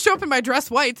 but I got to show up in my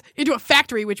dress whites into a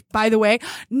factory, which, by the way,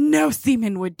 no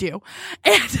seaman would do.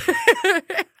 And,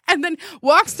 and then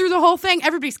walks through the whole thing.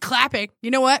 Everybody's clapping.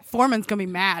 You know what? Foreman's going to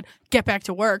be mad. Get back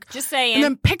to work. Just saying. And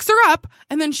then picks her up,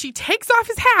 and then she takes off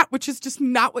his hat, which is just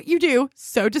not what you do.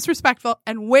 So disrespectful,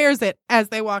 and wears it as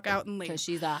they walk out and leave. Because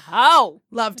she's a hoe.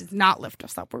 Love does not lift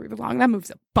us up where we belong. That move's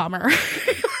a bummer.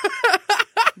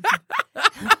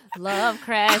 Love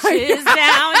crashes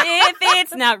down if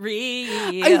it's not real.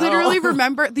 I literally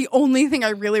remember, the only thing I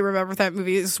really remember that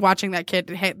movie is watching that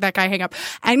guy hang up.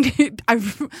 And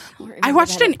I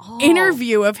watched that an at all.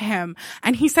 interview of him,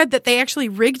 and he said that they actually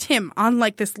rigged him on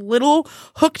like this little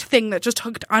hooked thing that just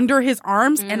hooked under his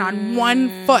arms and on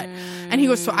one foot. And he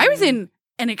goes, so I was in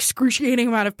an excruciating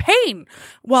amount of pain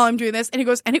while I'm doing this. And he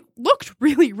goes, and it looked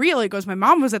really real. He goes, my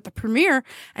mom was at the premiere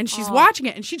and she's watching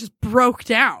it and she just broke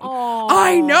down.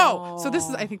 I know. So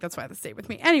I think that's why this stayed with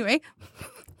me. Anyway,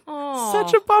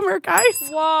 such a bummer, guys.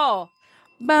 Whoa.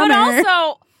 Bummer. But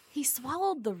also, he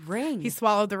swallowed the ring. He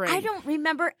swallowed the ring. I don't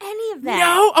remember any of that.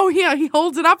 No. Oh, yeah. He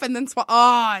holds it up and then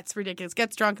it's ridiculous.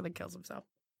 Gets drunk and then kills himself.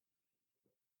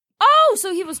 Oh,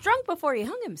 so he was drunk before he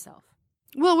hung himself.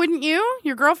 Well, wouldn't you?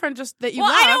 Your girlfriend that you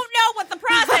Well, love. I don't know what the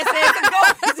process is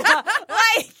of going to,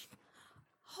 like.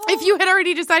 If you had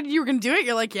already decided you were going to do it,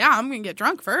 you're like, yeah, I'm going to get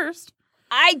drunk first.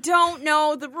 I don't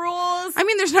know the rules. I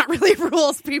mean, there's not really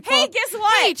rules, people. Hey, guess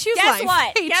what? Hey, choose Guess life.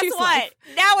 what? Hey, Guess choose what? life.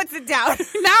 Now it's a doubt.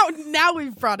 Now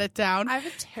we've brought it down. I have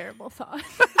a terrible thought.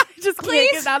 Just Can't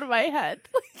get it out of my head.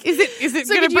 Is it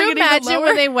So going to could bring you it even imagine lower?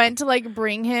 when they went to like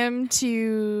bring him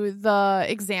to the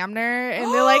examiner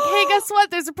and they're like, hey, guess what?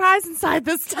 There's a prize inside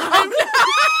this time.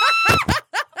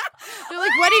 They're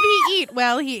like, what did he eat?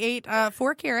 Well, he ate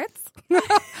 4 carrots. Like,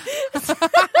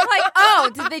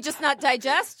 oh, did they just not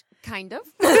digest? Kind of.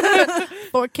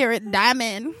 4 carat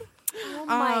diamond. Oh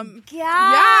my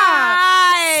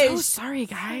Yeah. gosh. So sorry,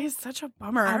 guys. Such a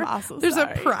bummer. I'm also There's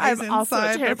sorry. a prize I'm also a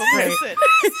inside. terrible That's person.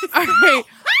 great.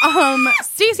 All right.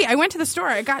 Stacey, I went to the store.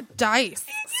 I got dice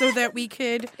so that we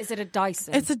could. Is it a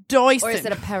Dyson? It's a Dyson. or is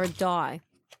it a pair of die?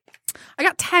 I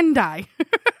got 10 die.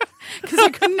 Because I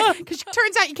couldn't. Because it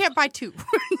turns out you can't buy 2. That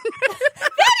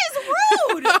is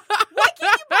rude. Why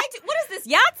can't you buy two? What is this,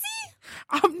 Yahtzee?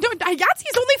 No,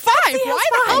 Yahtzee's only 5. Why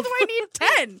the hell do I need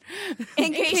 10?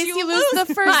 In case you lose the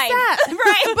first Fine. set.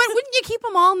 Right. But wouldn't you keep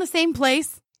them all in the same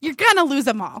place? You're gonna lose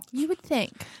them all. You would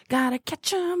think. Gotta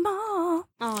catch them all.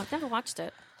 Oh, I've never watched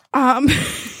it. I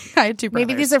had 2 brothers.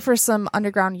 Maybe these are for some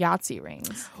underground Yahtzee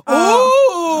rings.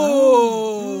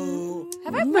 Oh.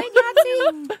 Have I played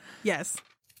Yahtzee? Yes.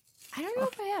 I don't know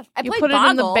if I have. I You played put it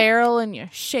in the Boggle. barrel and you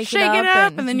shake Shake it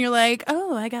up, and and then you're like,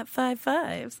 oh, I got 5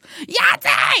 5s.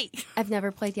 Yahtzee! I've never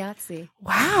played Yahtzee.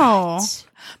 Wow.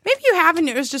 Maybe you haven't.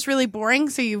 It was just really boring,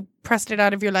 so you pressed it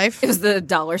out of your life. It was the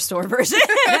dollar store version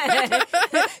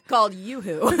called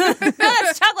Yoo-Hoo. No,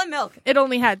 that's chocolate milk. it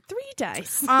only had 3 dice.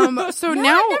 So No, now, I've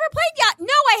never played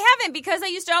No, I haven't because I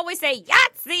used to always say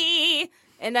Yahtzee.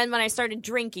 And then when I started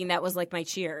drinking, that was like my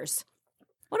cheers.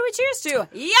 What do we cheers to?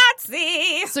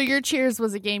 Yahtzee. So your Cheers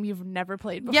was a game you've never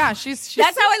played before. yeah, she's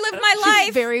That's how I live my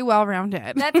life. very well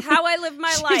rounded. That's how I live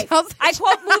my life. tells- I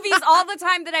quote movies all the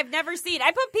time that I've never seen.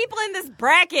 I put people in this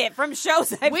bracket from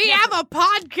shows I've We never have a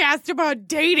podcast about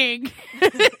dating.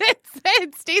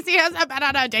 Stacey hasn't been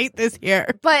on a date this year.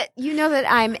 But you know that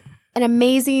I'm an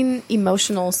amazing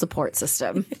emotional support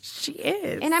system. She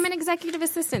is. And I'm an executive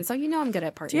assistant, so you know I'm good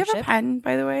at Do you partnership. have a pen,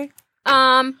 by the way?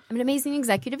 I'm an amazing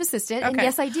executive assistant, and Okay.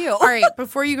 yes, I do. All right,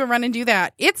 before you go run and do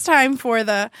that, it's time for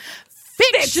the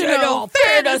Fictional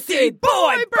Fantasy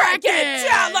Boy Bracket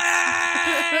Challenge!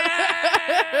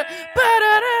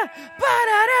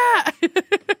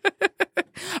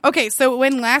 Okay, so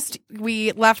when last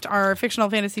we left our Fictional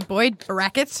Fantasy Boy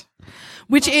Bracket,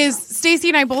 which is Stacey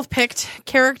and I both picked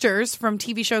characters from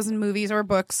TV shows and movies or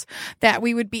books that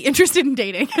we would be interested in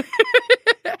dating.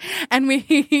 And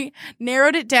we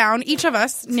narrowed it down. Each of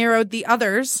us narrowed the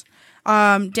others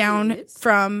down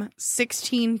from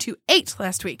 16 to 8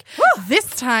 last week. This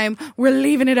time, we're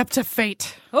leaving it up to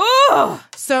fate. Oh,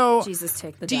 So, Jesus,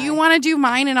 take the do die. you want to do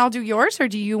mine and I'll do yours, or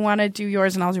do you want to do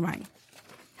yours and I'll do mine?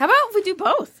 How about if we do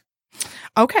both?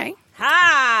 Okay.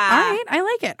 Ha! All right. I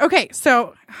like it. Okay.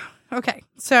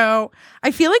 So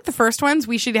I feel like the first ones,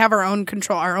 we should have our own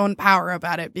control, our own power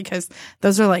about it, because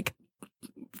those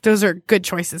are good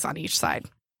choices on each side.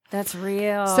 That's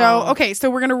real. So, okay. So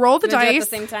we're going to roll the Do we do it dice. at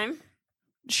the same time?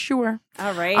 Sure.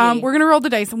 All right. We're going to roll the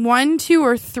dice. 1, 2,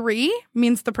 or 3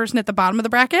 means the person at the bottom of the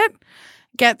bracket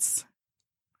gets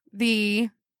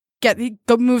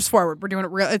moves forward. We're doing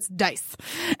it real. It's dice.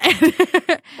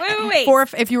 Wait. 4,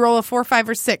 if you roll a 4, 5,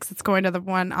 or 6, it's going to the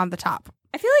one on the top.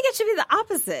 I feel like it should be the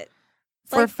opposite.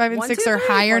 4, Like 5, and 1, 6 2, are 3,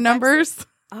 higher 4, 5, numbers. 6.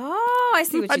 Oh, I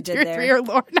see what 1, you 2, did there. 3 are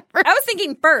lower numbers. I was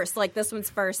thinking first, like this one's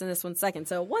first and this one's second.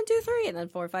 So 1, 2, 3, and then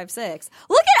 4, 5, 6.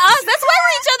 Look at us. That's why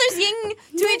we're each other's yin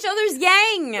to each other's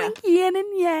yang. Yin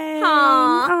and yang.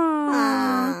 Aw.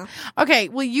 Aw. Okay,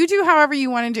 well, you do however you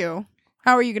want to do.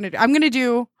 How are you going to do? I'm going to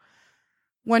do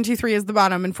 1, 2, 3 is the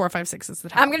bottom and 4, 5, 6 is the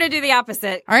top. I'm going to do the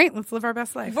opposite. All right, let's live our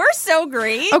best life. We're so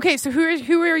great. Okay, so who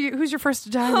are you? Who's your first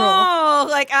die roll? Oh,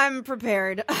 like I'm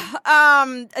prepared.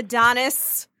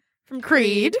 Adonis from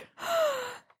Creed.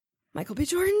 Michael B.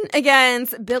 Jordan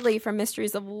against Billy from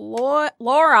Mysteries of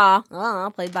Laura,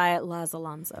 played by Laz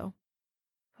Alonso.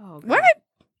 Oh, God. What?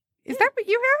 Is that what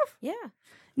you have? Yeah.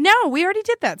 No, we already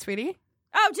did that, sweetie.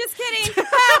 Oh, just kidding.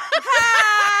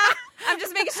 I'm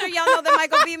just making sure y'all know that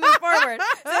Michael B. moved forward.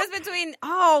 So it's between,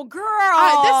 oh, girl.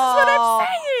 This is what I'm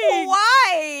saying.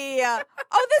 Why?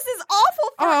 Oh, this is awful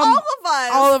for all of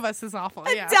us. All of us is awful,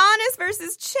 yeah. Adonis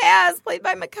versus Chaz, played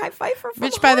by Mekhi Phifer from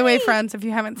Which, by the way, Honey. friends, if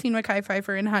you haven't seen Mekhi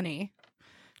Phifer in Honey,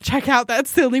 check out that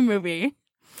silly movie.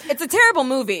 It's a terrible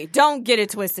movie. Don't get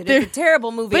it twisted. It's a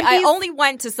terrible movie. But I he's- only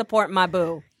went to support my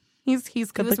boo.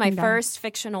 He's good It was my looking guy. first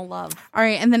fictional love. All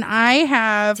right, and then I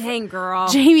have Dang, girl.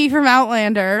 Jamie from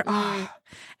Outlander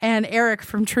and Eric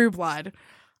from True Blood.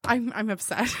 I'm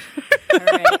upset. All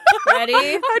right. Ready?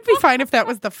 I'd be fine if that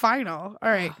was the final. All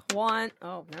right. 1.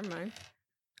 Oh, never mind.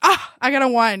 I got a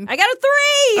 1. I got a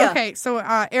 3. Okay, so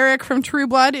Eric from True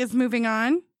Blood is moving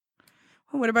on.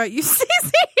 What about you,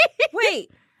 Stacey?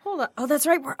 Wait. Hold on. Oh, that's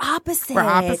right. We're opposite. We're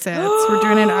opposites. We're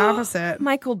doing an opposite.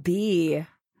 Michael B.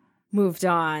 moved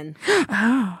on.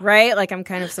 Oh. Right? Like, I'm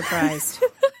kind of surprised.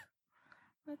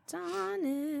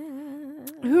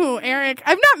 Adonis. Ooh, Eric.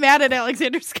 I'm not mad at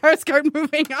Alexander Skarsgård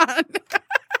moving on.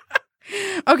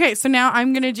 Okay, so now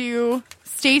I'm going to do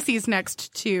Stacy's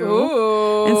next two.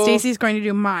 Ooh. And Stacy's going to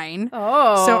do mine.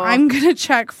 Oh. So I'm going to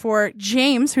check for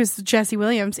James, who's Jesse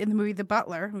Williams in the movie The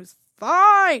Butler, who's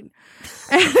fine.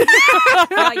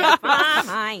 Oh, you're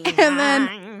fine. And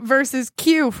then versus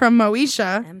Q from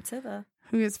Moesha, M to the.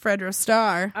 who is Fredro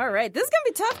Starr. All right. This is going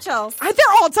to be tough, Chels. They're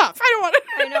all tough. I don't want to.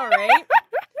 I know, right?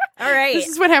 All right. This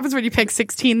is what happens when you pick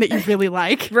 16 that you really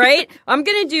like. Right? I'm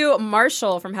going to do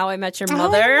Marshall from How I Met Your Oh,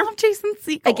 Mother I love Jason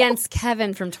Segel. against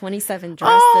Kevin from 27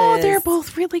 Dresses. Oh, they're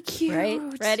both really cute. Right?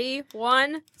 Ready?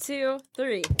 1, 2,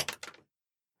 3.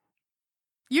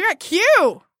 You got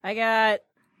Q. I got.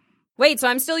 Wait, so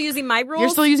I'm still using my rules? You're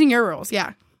still using your rules,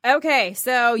 yeah. Okay,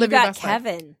 so you Live your got best life.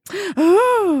 Kevin.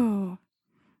 Oh,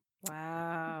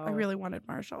 Wow. I really wanted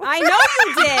Marshall. I know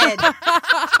you did.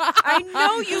 I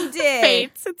know you did.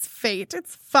 Fate. It's fate.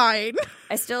 It's fine.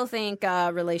 I still think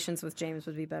relations with James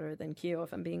would be better than Q,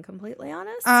 if I'm being completely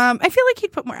honest. I feel like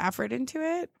he'd put more effort into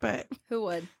it, but Who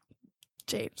would?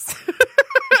 James.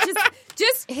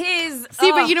 Just his.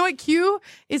 See, but you know what? Q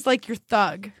is like your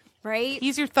thug. right?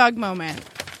 He's your thug moment.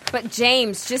 But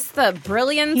James, just the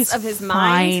brilliance He's of his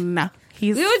mind. fine.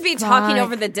 He's We would be talking fine.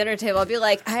 over the dinner table. I'd be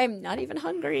like, I'm not even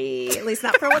hungry. At least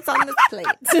not for what's on this plate.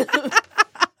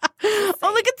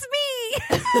 Oh, look, it's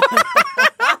me.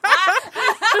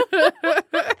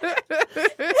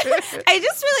 I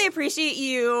just really appreciate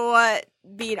you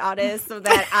being honest so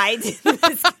that I did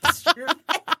this.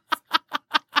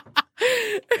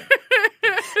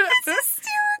 It's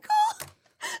hysterical.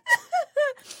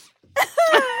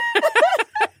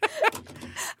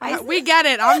 We get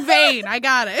it. I'm vain. I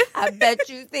got it. I bet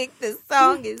you think this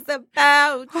song is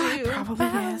about you. Probably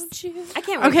is. I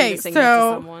can't wait Okay, for you to sing that to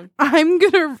so someone.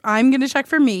 I'm gonna check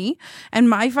for me, and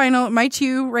my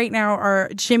two right now are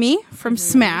Jimmy from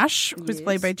Smash, who's Yes.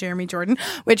 played by Jeremy Jordan.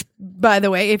 Which, by the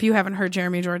way, if you haven't heard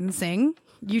Jeremy Jordan sing,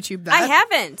 YouTube that. I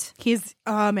haven't. He's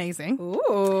amazing.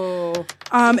 Ooh.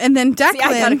 And then See, I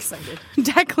got Declan, excited.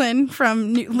 Declan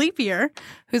from Leap Year,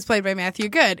 who's played by Matthew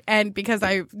Good. And because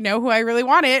I know who I really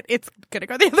want it's gonna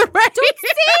go the other way. Don't say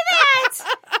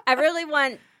that. I really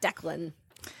want Declan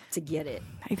to get it.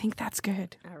 I think that's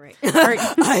good. All right.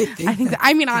 I think.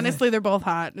 I mean, honestly, they're both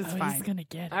hot. It's fine. He's gonna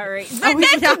get it. All right. Oh,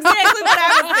 That's yeah. exactly what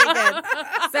I was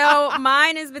thinking. So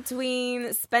mine is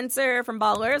between Spencer from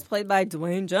Ballers, played by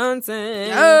Dwayne Johnson.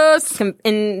 Yes.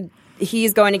 And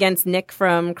he's going against Nick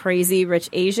from Crazy Rich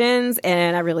Asians,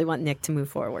 and I really want Nick to move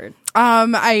forward.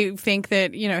 I think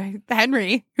that,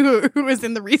 Henry, who was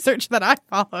in the research that I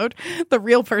followed, the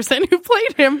real person who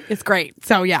played him, is great.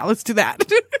 So yeah, let's do that.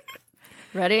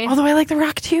 Ready? Although I like The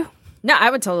Rock too. No, I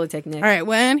would totally take Nick. All right,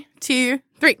 1, 2,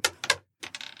 3.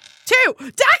 2.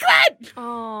 Declan!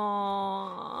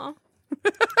 Aww.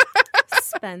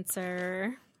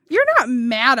 Spencer. You're not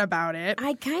mad about it.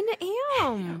 I kind of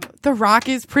am. The Rock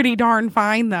is pretty darn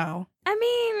fine, though. I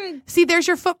mean, See, there's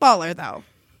your footballer, though.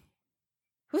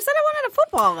 who said I wanted a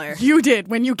footballer? You did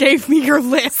when you gave me your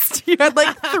list. You had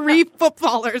like 3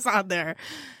 footballers on there.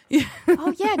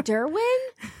 Oh, yeah,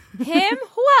 Derwin? Him?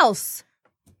 Who else?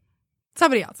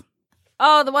 Somebody else.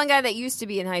 Oh, the one guy that used to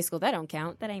be in high school. That don't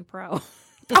count. That ain't pro.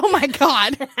 Oh my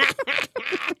God.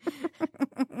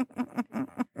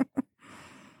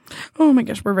 Oh my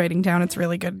gosh, we're writing down. It's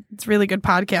really good. It's really good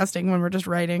podcasting when we're just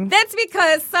writing. That's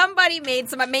because somebody made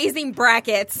some amazing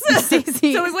brackets.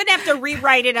 Stacey- So we wouldn't have to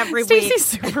rewrite it every Stacey's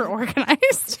week. super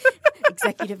organized.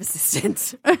 Executive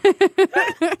assistant.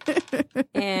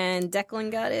 And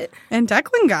Declan got it. And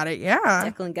Declan got it, yeah.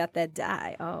 Declan got that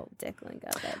die. Oh, Declan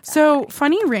got that die. So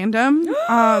funny random.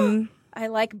 I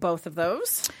like both of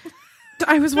those.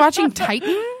 I was watching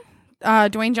Titan,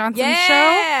 Dwayne Johnson's show.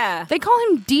 Yeah. They call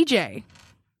him DJ.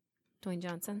 Dwayne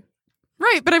Johnson.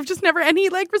 Right, but I've just never any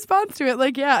response to it.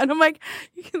 Like, yeah, and I'm like,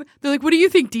 they're like, what do you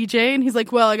think, DJ? And he's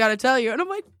like, well, I got to tell you, and I'm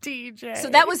like, DJ. So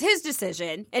that was his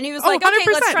decision, and he was Oh, like, "Okay,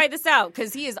 100%. let's try this out,"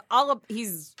 because he is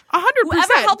he's 100%.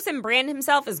 whoever helps him brand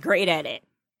himself is great at it.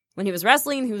 When he was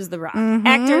wrestling, he was The Rock. Mm-hmm.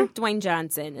 Actor, Dwayne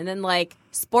Johnson, and then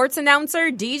sports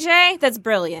announcer, DJ. That's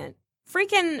brilliant,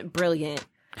 freaking brilliant.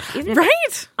 Even if,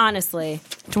 Right, honestly,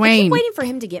 I Dwayne. keep waiting for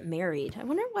him to get married. I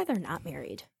wonder why they're not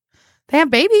married. They have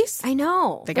babies. I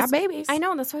know They got babies. I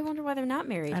know. That's why I wonder why they're not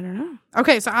married. I don't know.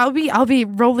 Okay, so I'll be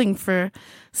rolling for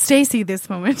Stacy this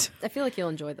moment. I feel like you'll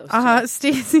enjoy those. Two.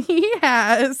 Stacy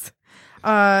has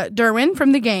Derwin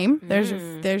from The Game. There's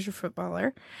your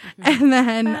footballer, and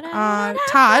then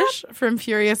Taj from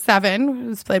Furious 7,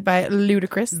 who's played by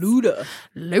Ludacris.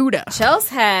 Luda. Chels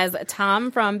has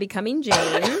Tom from Becoming Jane.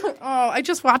 Oh, I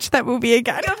just watched that movie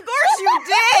again. Of course you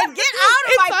did. Get out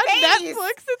of It's my on face.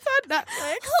 Netflix. It's on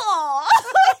Netflix.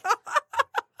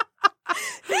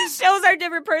 These shows our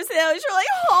different personalities. You're like,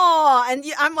 oh, and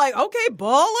I'm like, okay,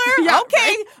 baller. Yeah,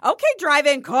 okay,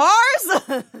 driving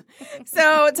cars.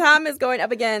 So Tom is going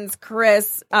up against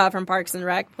Chris from Parks and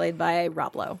Rec, played by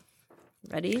Rob Lowe.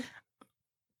 Ready?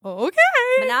 Okay.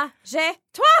 Menage a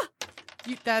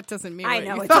trois. That doesn't mean I what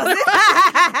know you it thought. doesn't.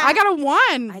 I got a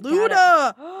 1. I got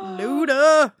Luda.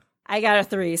 Luda. I got a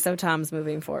 3, so Tom's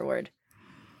moving forward.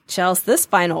 Chelsea, this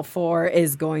final 4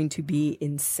 is going to be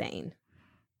insane.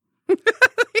 I'm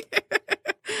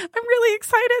really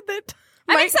excited that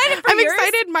I'm excited for I'm yours.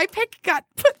 excited my pick got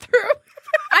put through.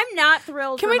 I'm not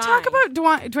thrilled. Can for we talk mine.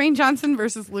 about Dwayne Johnson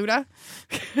versus Luda?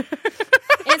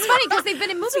 It's funny because they've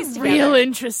been in movies together. Real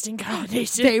interesting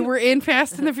combination. They were in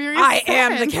Fast and the Furious. I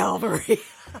am the 7. cavalry.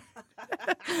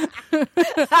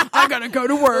 I gotta go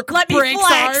to work. Let me Breaks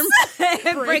flex.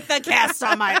 arm. Break the cast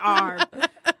on my arm.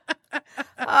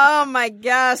 Oh my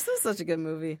gosh, this is such a good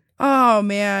movie. Oh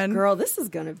man, Girl, this is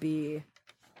gonna be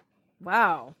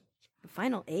wow. The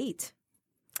final 8.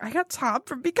 I got Tom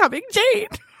from Becoming Jane.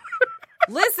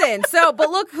 Listen,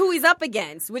 but look who he's up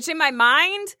against, which in my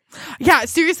mind, Yeah,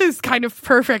 seriously, is kind of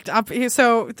perfect.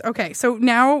 So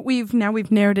now we've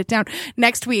narrowed it down.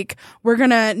 Next week we're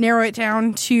gonna narrow it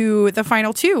down to the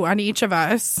final 2 on each of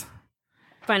us.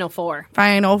 final 4.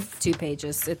 Final. 2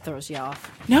 pages. It throws you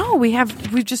off. No,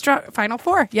 we've just dropped final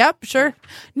 4. Yep, sure.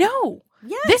 No,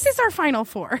 Yes. this is our final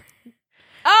 4.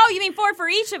 Oh, you mean 4 for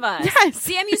each of us? Yes.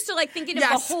 See, I'm used to like thinking of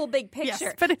Yes. the whole big Yes,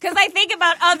 picture. but Because I think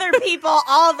about other people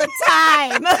all the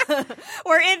time.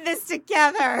 We're in this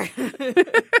together.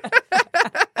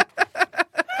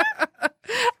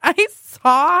 I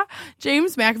saw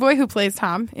James McAvoy, who plays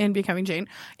Tom in Becoming Jane,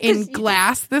 in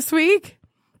Glass this week.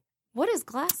 What is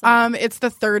Glass? about? It's the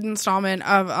 3rd installment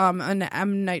of an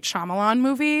M. Night Shyamalan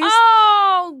movies.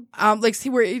 Oh, Like see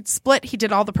where it split, he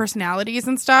did all the personalities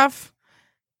and stuff.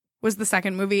 Was the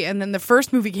second movie, and then the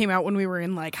first movie came out when we were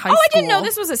in like high school. I didn't know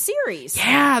this was a series.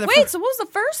 Yeah. Wait, so what was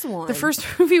the first one? The first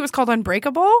movie was called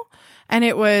Unbreakable, and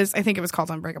I think it was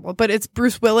called Unbreakable, but it's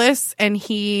Bruce Willis, and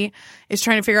he is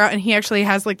trying to figure out, and he actually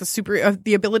has like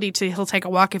the ability to, he'll take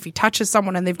a walk if he touches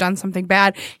someone and they've done something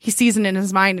bad. He sees it in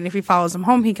his mind, and if he follows them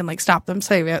home, he can like stop them,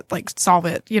 save it, like solve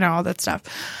it, all that stuff.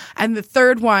 And the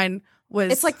third one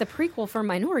was, It's like the prequel for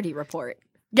Minority Report.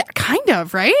 yeah, kind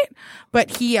of, right? But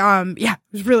he, it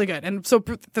was really good. And so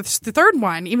the third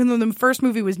one, even though the first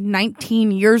movie was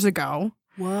 19 years ago,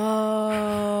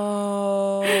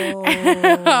 Whoa.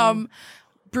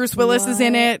 Bruce Willis is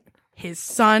in it. His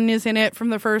son is in it from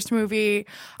the first movie.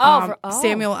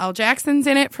 Samuel L. Jackson's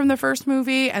in it from the first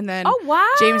movie. And then wow.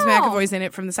 James McAvoy's in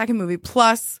it from the second movie.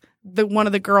 Plus, one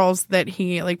of the girls that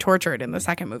he like tortured in the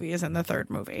second movie is in the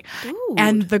third movie. Dude.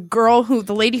 And the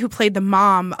lady who played the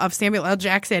mom of Samuel L.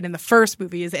 Jackson in the first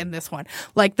movie is in this one.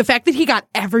 Like the fact that he got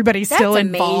everybody still That's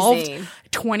involved amazing.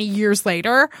 20 years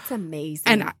later. It's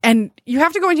amazing. And you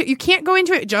have to you can't go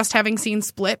into it just having seen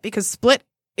Split, because Split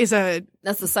is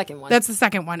that's the second one. that's the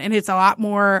second one, and it's a lot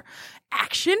more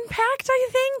action packed, I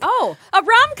think. Oh, a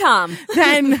rom-com.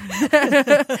 Than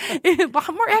a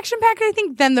lot more action packed, I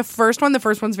think, than the first one. The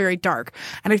first one's very dark,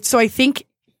 and so I think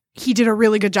he did a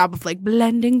really good job of like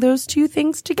blending those two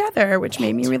things together, which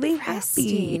made me really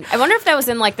happy. I wonder if that was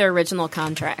in like their original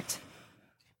contract.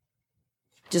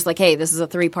 Just like, hey, this is a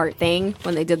 3-part thing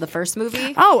when they did the first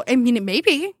movie. Oh, I mean, it may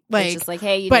be like, It's just like,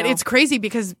 hey, but it's crazy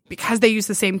because they use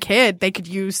the same kid. They could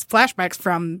use flashbacks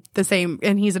from the same,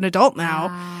 and he's an adult now,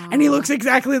 and he looks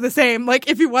exactly the same. Like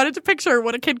if you wanted to picture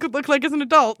what a kid could look like as an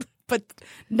adult, but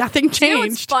nothing changed. You know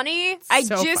what's funny? I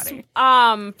So just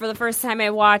funny. for the first time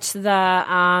I watched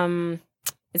the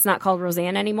it's not called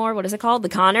Roseanne anymore. What is it called? The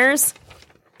Connors.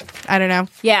 I don't know.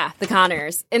 Yeah, the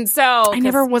Connors. And so I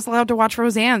never was allowed to watch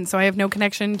Roseanne, so I have no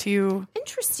connection to.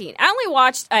 interesting. I only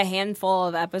watched a handful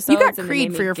of episodes. You got and they Creed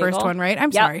made for me your first giggle. one, right? I'm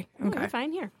Yep. sorry. Oh, Okay, you're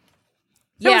fine here.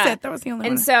 that was it. That was the only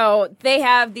And one. so they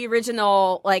have the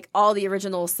original, like all the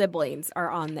original siblings are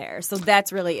on there. So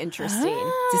that's really interesting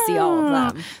to see all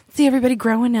of them. See everybody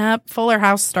growing up. Fuller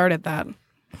House started that.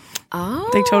 Oh,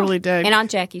 They totally did. And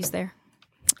Aunt Jackie's there.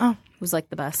 Oh. Who's like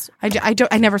the best.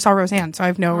 I never saw Roseanne, so I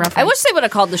have no reference. I wish they would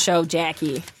have called the show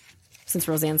Jackie, since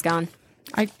Roseanne's gone.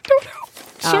 I don't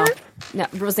know. Sure. No,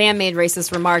 Roseanne made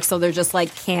racist remarks, so they're just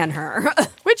like, can her.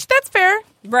 Which that's fair.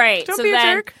 Right. Don't so be a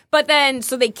then, jerk. But then,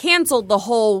 so they canceled the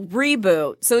whole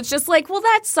reboot. So it's just like, well,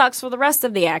 that sucks for the rest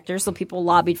of the actors. So people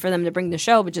lobbied for them to bring the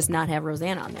show, but just not have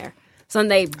Roseanne on there. So then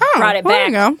they brought it well, there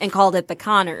you back go. and called it the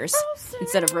Connors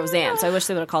instead of Roseanne. So I wish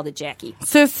they would have called it Jackie.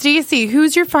 So Stacey,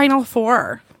 who's your final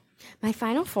 4 My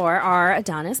final 4 are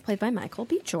Adonis, played by Michael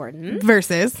B. Jordan.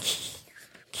 versus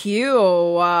Q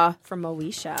from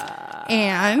Moesha.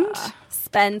 and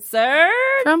Spencer,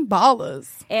 From Ballers.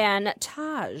 and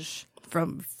Taj.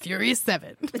 From Furious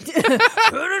 7.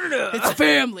 It's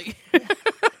family.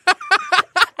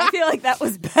 I feel like that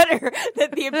was better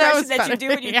than the impression was that you better, do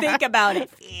when you yeah. think about it.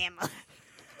 Family.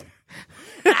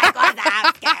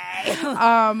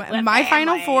 My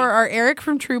final four are Eric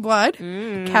from True Blood,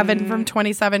 Kevin from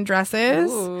 27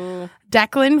 Dresses,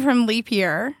 Declan from Leap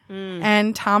Year,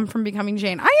 and Tom from Becoming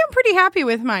Jane. I am pretty happy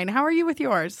with mine. How are you with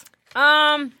yours?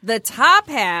 The top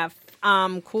half,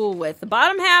 I'm cool with. The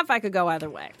bottom half, I could go either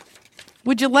way.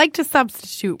 Would you like to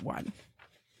substitute one?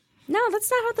 No,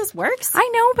 that's not how this works. I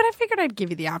know, but I figured I'd give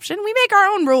you the option. We make our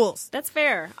own rules. That's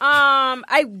fair.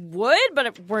 I would,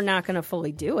 but we're not going to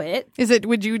fully do it. Is it?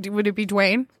 Would it be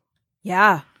Dwayne?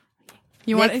 Yeah.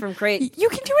 You Nick want from Crate. You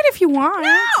can do it if you want.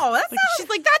 No, that's not. She's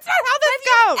like, that's not how this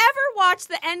Have goes. you ever watched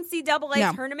the NCAA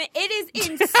No. tournament? It is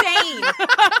insane.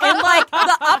 And like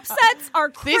the upsets are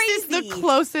crazy. This is the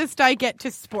closest I get to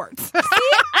sports. See,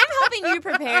 I'm helping you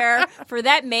prepare for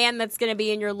that man that's going to be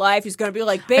in your life who's going to be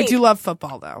like, babe. I do love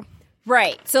football, though.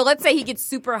 Right. So let's say he gets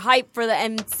super hyped for the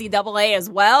NCAA as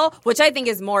well, which I think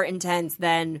is more intense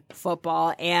than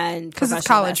football and Because it's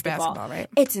professional college basketball, right?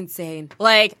 It's insane.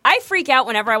 Like, I freak out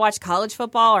whenever I watch college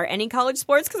football or any college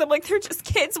sports because I'm like, they're just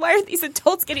kids. Why are these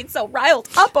adults getting so riled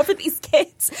up over these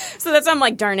kids? So that's why I'm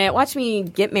like, darn it, watch me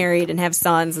get married and have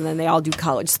sons and then they all do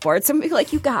college sports. I'm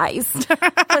like, you guys,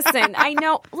 listen, I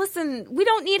know, listen, we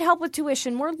don't need help with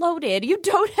tuition. We're loaded. You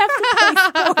don't have to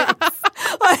play sports.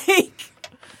 Like...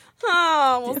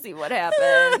 Oh, we'll see what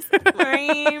happens.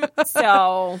 Right?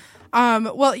 So,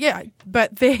 well, yeah,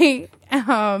 but they,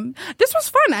 this was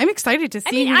fun. I'm excited to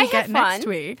see who I we get had next fun.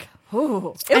 week. ooh,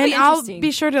 it'll And be I'll interesting.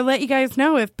 be sure to let you guys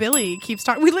know if Billy keeps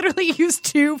talking. We literally used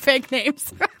 2 fake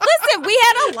names. Listen, we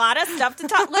had a lot of stuff to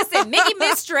talk. Listen, Miggy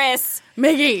Mistress.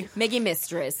 Miggy,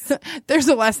 Mistress. there's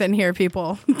a lesson here,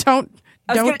 people. Don't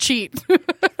gonna- cheat.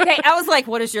 Hey, I was like,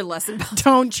 what is your lesson about?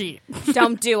 Don't cheat.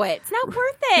 Don't do it. It's not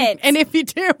worth it. And if you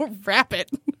do, wrap it.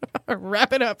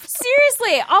 Wrap it up.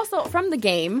 Seriously. Also, from the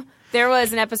game, there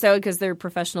was an episode because they're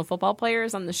professional football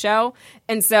players on the show.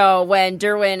 And so when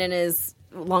Derwin and his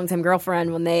longtime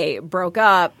girlfriend, when they broke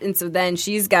up, and so then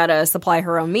she's got to supply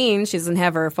her own means. She doesn't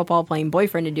have her football playing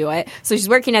boyfriend to do it. So she's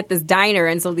working at this diner,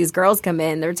 and so these girls come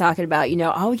in. They're talking about,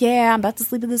 oh yeah, I'm about to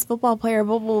sleep with this football player,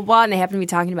 blah, blah, blah. And they happen to be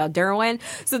talking about Derwin.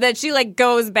 So then she like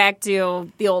goes back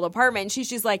to the old apartment, and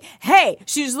she's like, hey,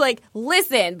 she's like,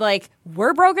 listen, like,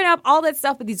 we're broken up, all that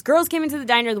stuff, but these girls came into the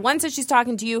diner. The one said she's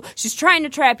talking to you. She's trying to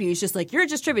trap you. She's just like, you're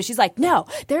just tripping. She's like, no,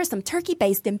 there's some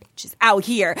turkey-based bitches out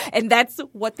here. And that's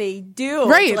what they do.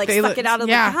 Right. To, like, They suck it out of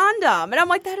yeah. the condom. And I'm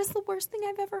like, that is the worst thing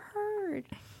I've ever heard.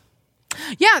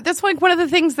 Yeah, that's like one of the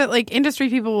things that like industry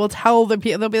people will tell the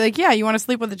people. They'll be like, yeah, you want to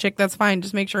sleep with a chick, that's fine.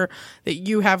 Just make sure that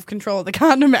you have control of the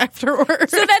condom afterwards.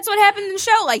 So that's what happened in the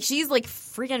show. Like, she's like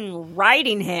freaking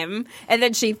riding him, and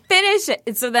then she finished it.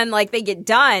 And so then like they get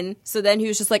done. So then he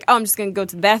was just like, oh, I'm just gonna go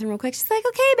to the bathroom real quick. She's like,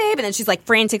 okay, babe. And then she's like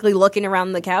frantically looking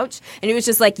around the couch, and he was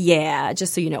just like, yeah,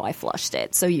 just so you know, I flushed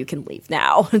it, so you can leave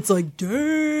now. It's like,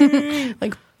 dang.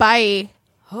 Like, bye.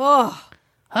 Oh,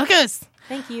 Hookers.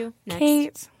 thank you. Next.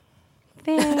 Kate.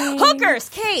 Thanks. Hookers,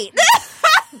 Kate.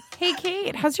 Hey,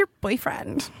 Kate, how's your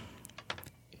boyfriend?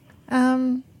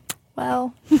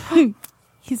 Well,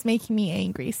 he's making me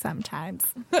angry sometimes.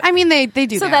 I mean, they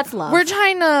do So that. that's love. We're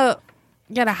trying to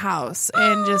get a house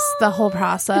and just the whole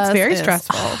process. It's very is-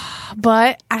 stressful.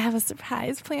 But I have a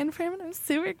surprise planned for him and I'm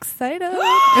super excited.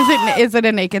 Is it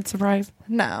a naked surprise?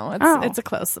 No, Oh. it's a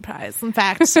close surprise. In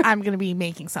fact, I'm going to be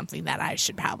making something that I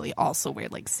should probably also wear,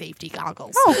 like safety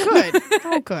goggles. Oh, good.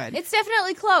 Oh, good. It's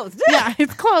definitely clothed. Yeah,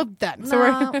 it's clothed then. So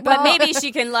we're But maybe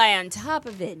she can lie on top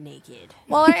of it naked.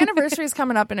 Well, our anniversary is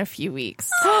coming up in a few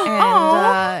weeks. And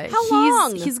how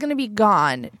long? He's going to be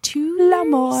gone 2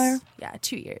 years. Yeah,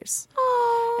 2 years.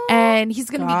 And he's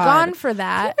going to be God. gone for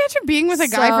that. imagine being with a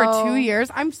guy for So- 2 years.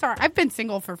 I'm sorry. I've been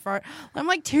single for I'm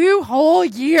like 2 whole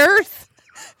years.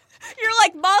 You're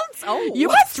like months. Oh, You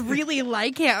must really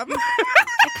like him.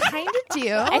 Kind of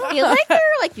do. I feel like they're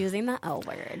like using the L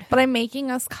word. But I'm making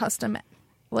us custom,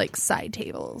 like, side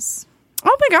tables.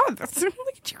 Oh my God, that's really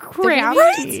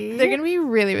crafty. They're going to be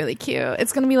really, really cute.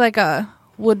 It's going to be like a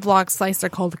wood block slicer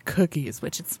called cookies,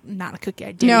 which it's not a cookie.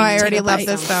 I dare No, you I to already take a love bite.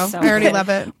 this though. So I already good. love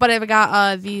it. But I've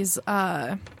got these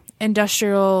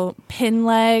industrial pin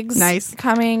legs Nice.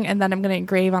 coming, and then I'm going to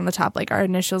engrave on the top like our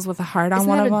initials with a heart on Isn't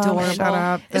one that of them. adorable? Shut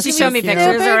up. That's She so showed me cute.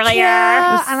 pictures earlier.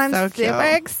 And I'm so super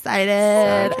cute.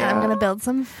 excited. So and I'm cute. going to build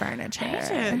some furniture.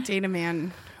 To date a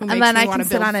man who And makes then me I want can to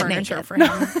sit build on it furniture naked. for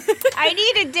him. I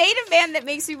need to date a man that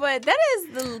makes me what? That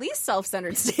is the least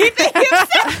self-centered statement you've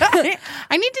said.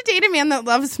 I need to date a man that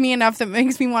loves me enough, that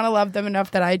makes me want to love them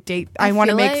enough that I want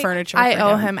to feel make like furniture. I for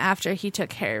owe him after he took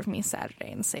care of me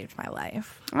Saturday and saved my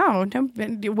life. Oh,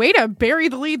 way to bury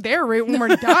the lead there right when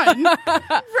we're done.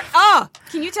 Oh,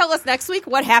 can you tell us next week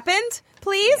what happened,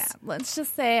 please? Yeah, let's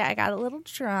just say I got a little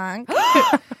drunk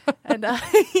and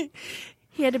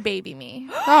he had to baby me.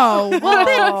 Oh, well,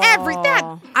 then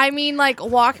that. I mean, like,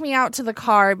 walk me out to the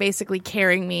car, basically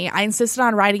carrying me. I insisted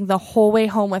on riding the whole way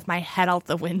home with my head out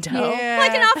the window. Yeah.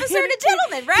 Like an officer and a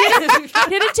gentleman, right?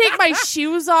 He had to take my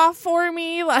shoes off for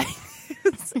me. Like,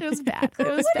 it was bad. It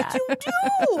was bad.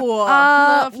 Ooh. Well,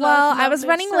 I was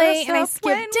running late and I skipped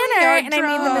when dinner we are and I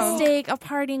made the drunk. mistake of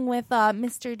partying with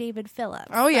Mr. David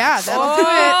Phillips. Oh, yeah, that'll do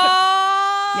it.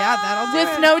 Yeah, that'll do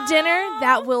With it. no dinner,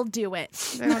 that will do it.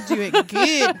 That'll do it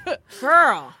good.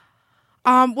 Girl.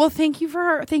 Well, thank you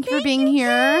for being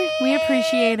here. We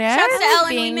appreciate it. Shouts to Ellen.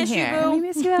 We being miss you, here. boo. We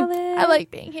miss you, Ellen. I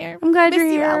like being here. I'm glad you're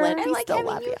Miss you, here. Ellen. I We like still having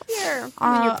love you you. here.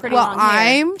 And your pretty well, long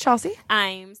hair. I'm Chelsea.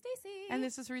 I'm Stacy. And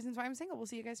this is Reasons Why I'm Single. We'll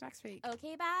see you guys next week.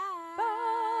 Okay, bye.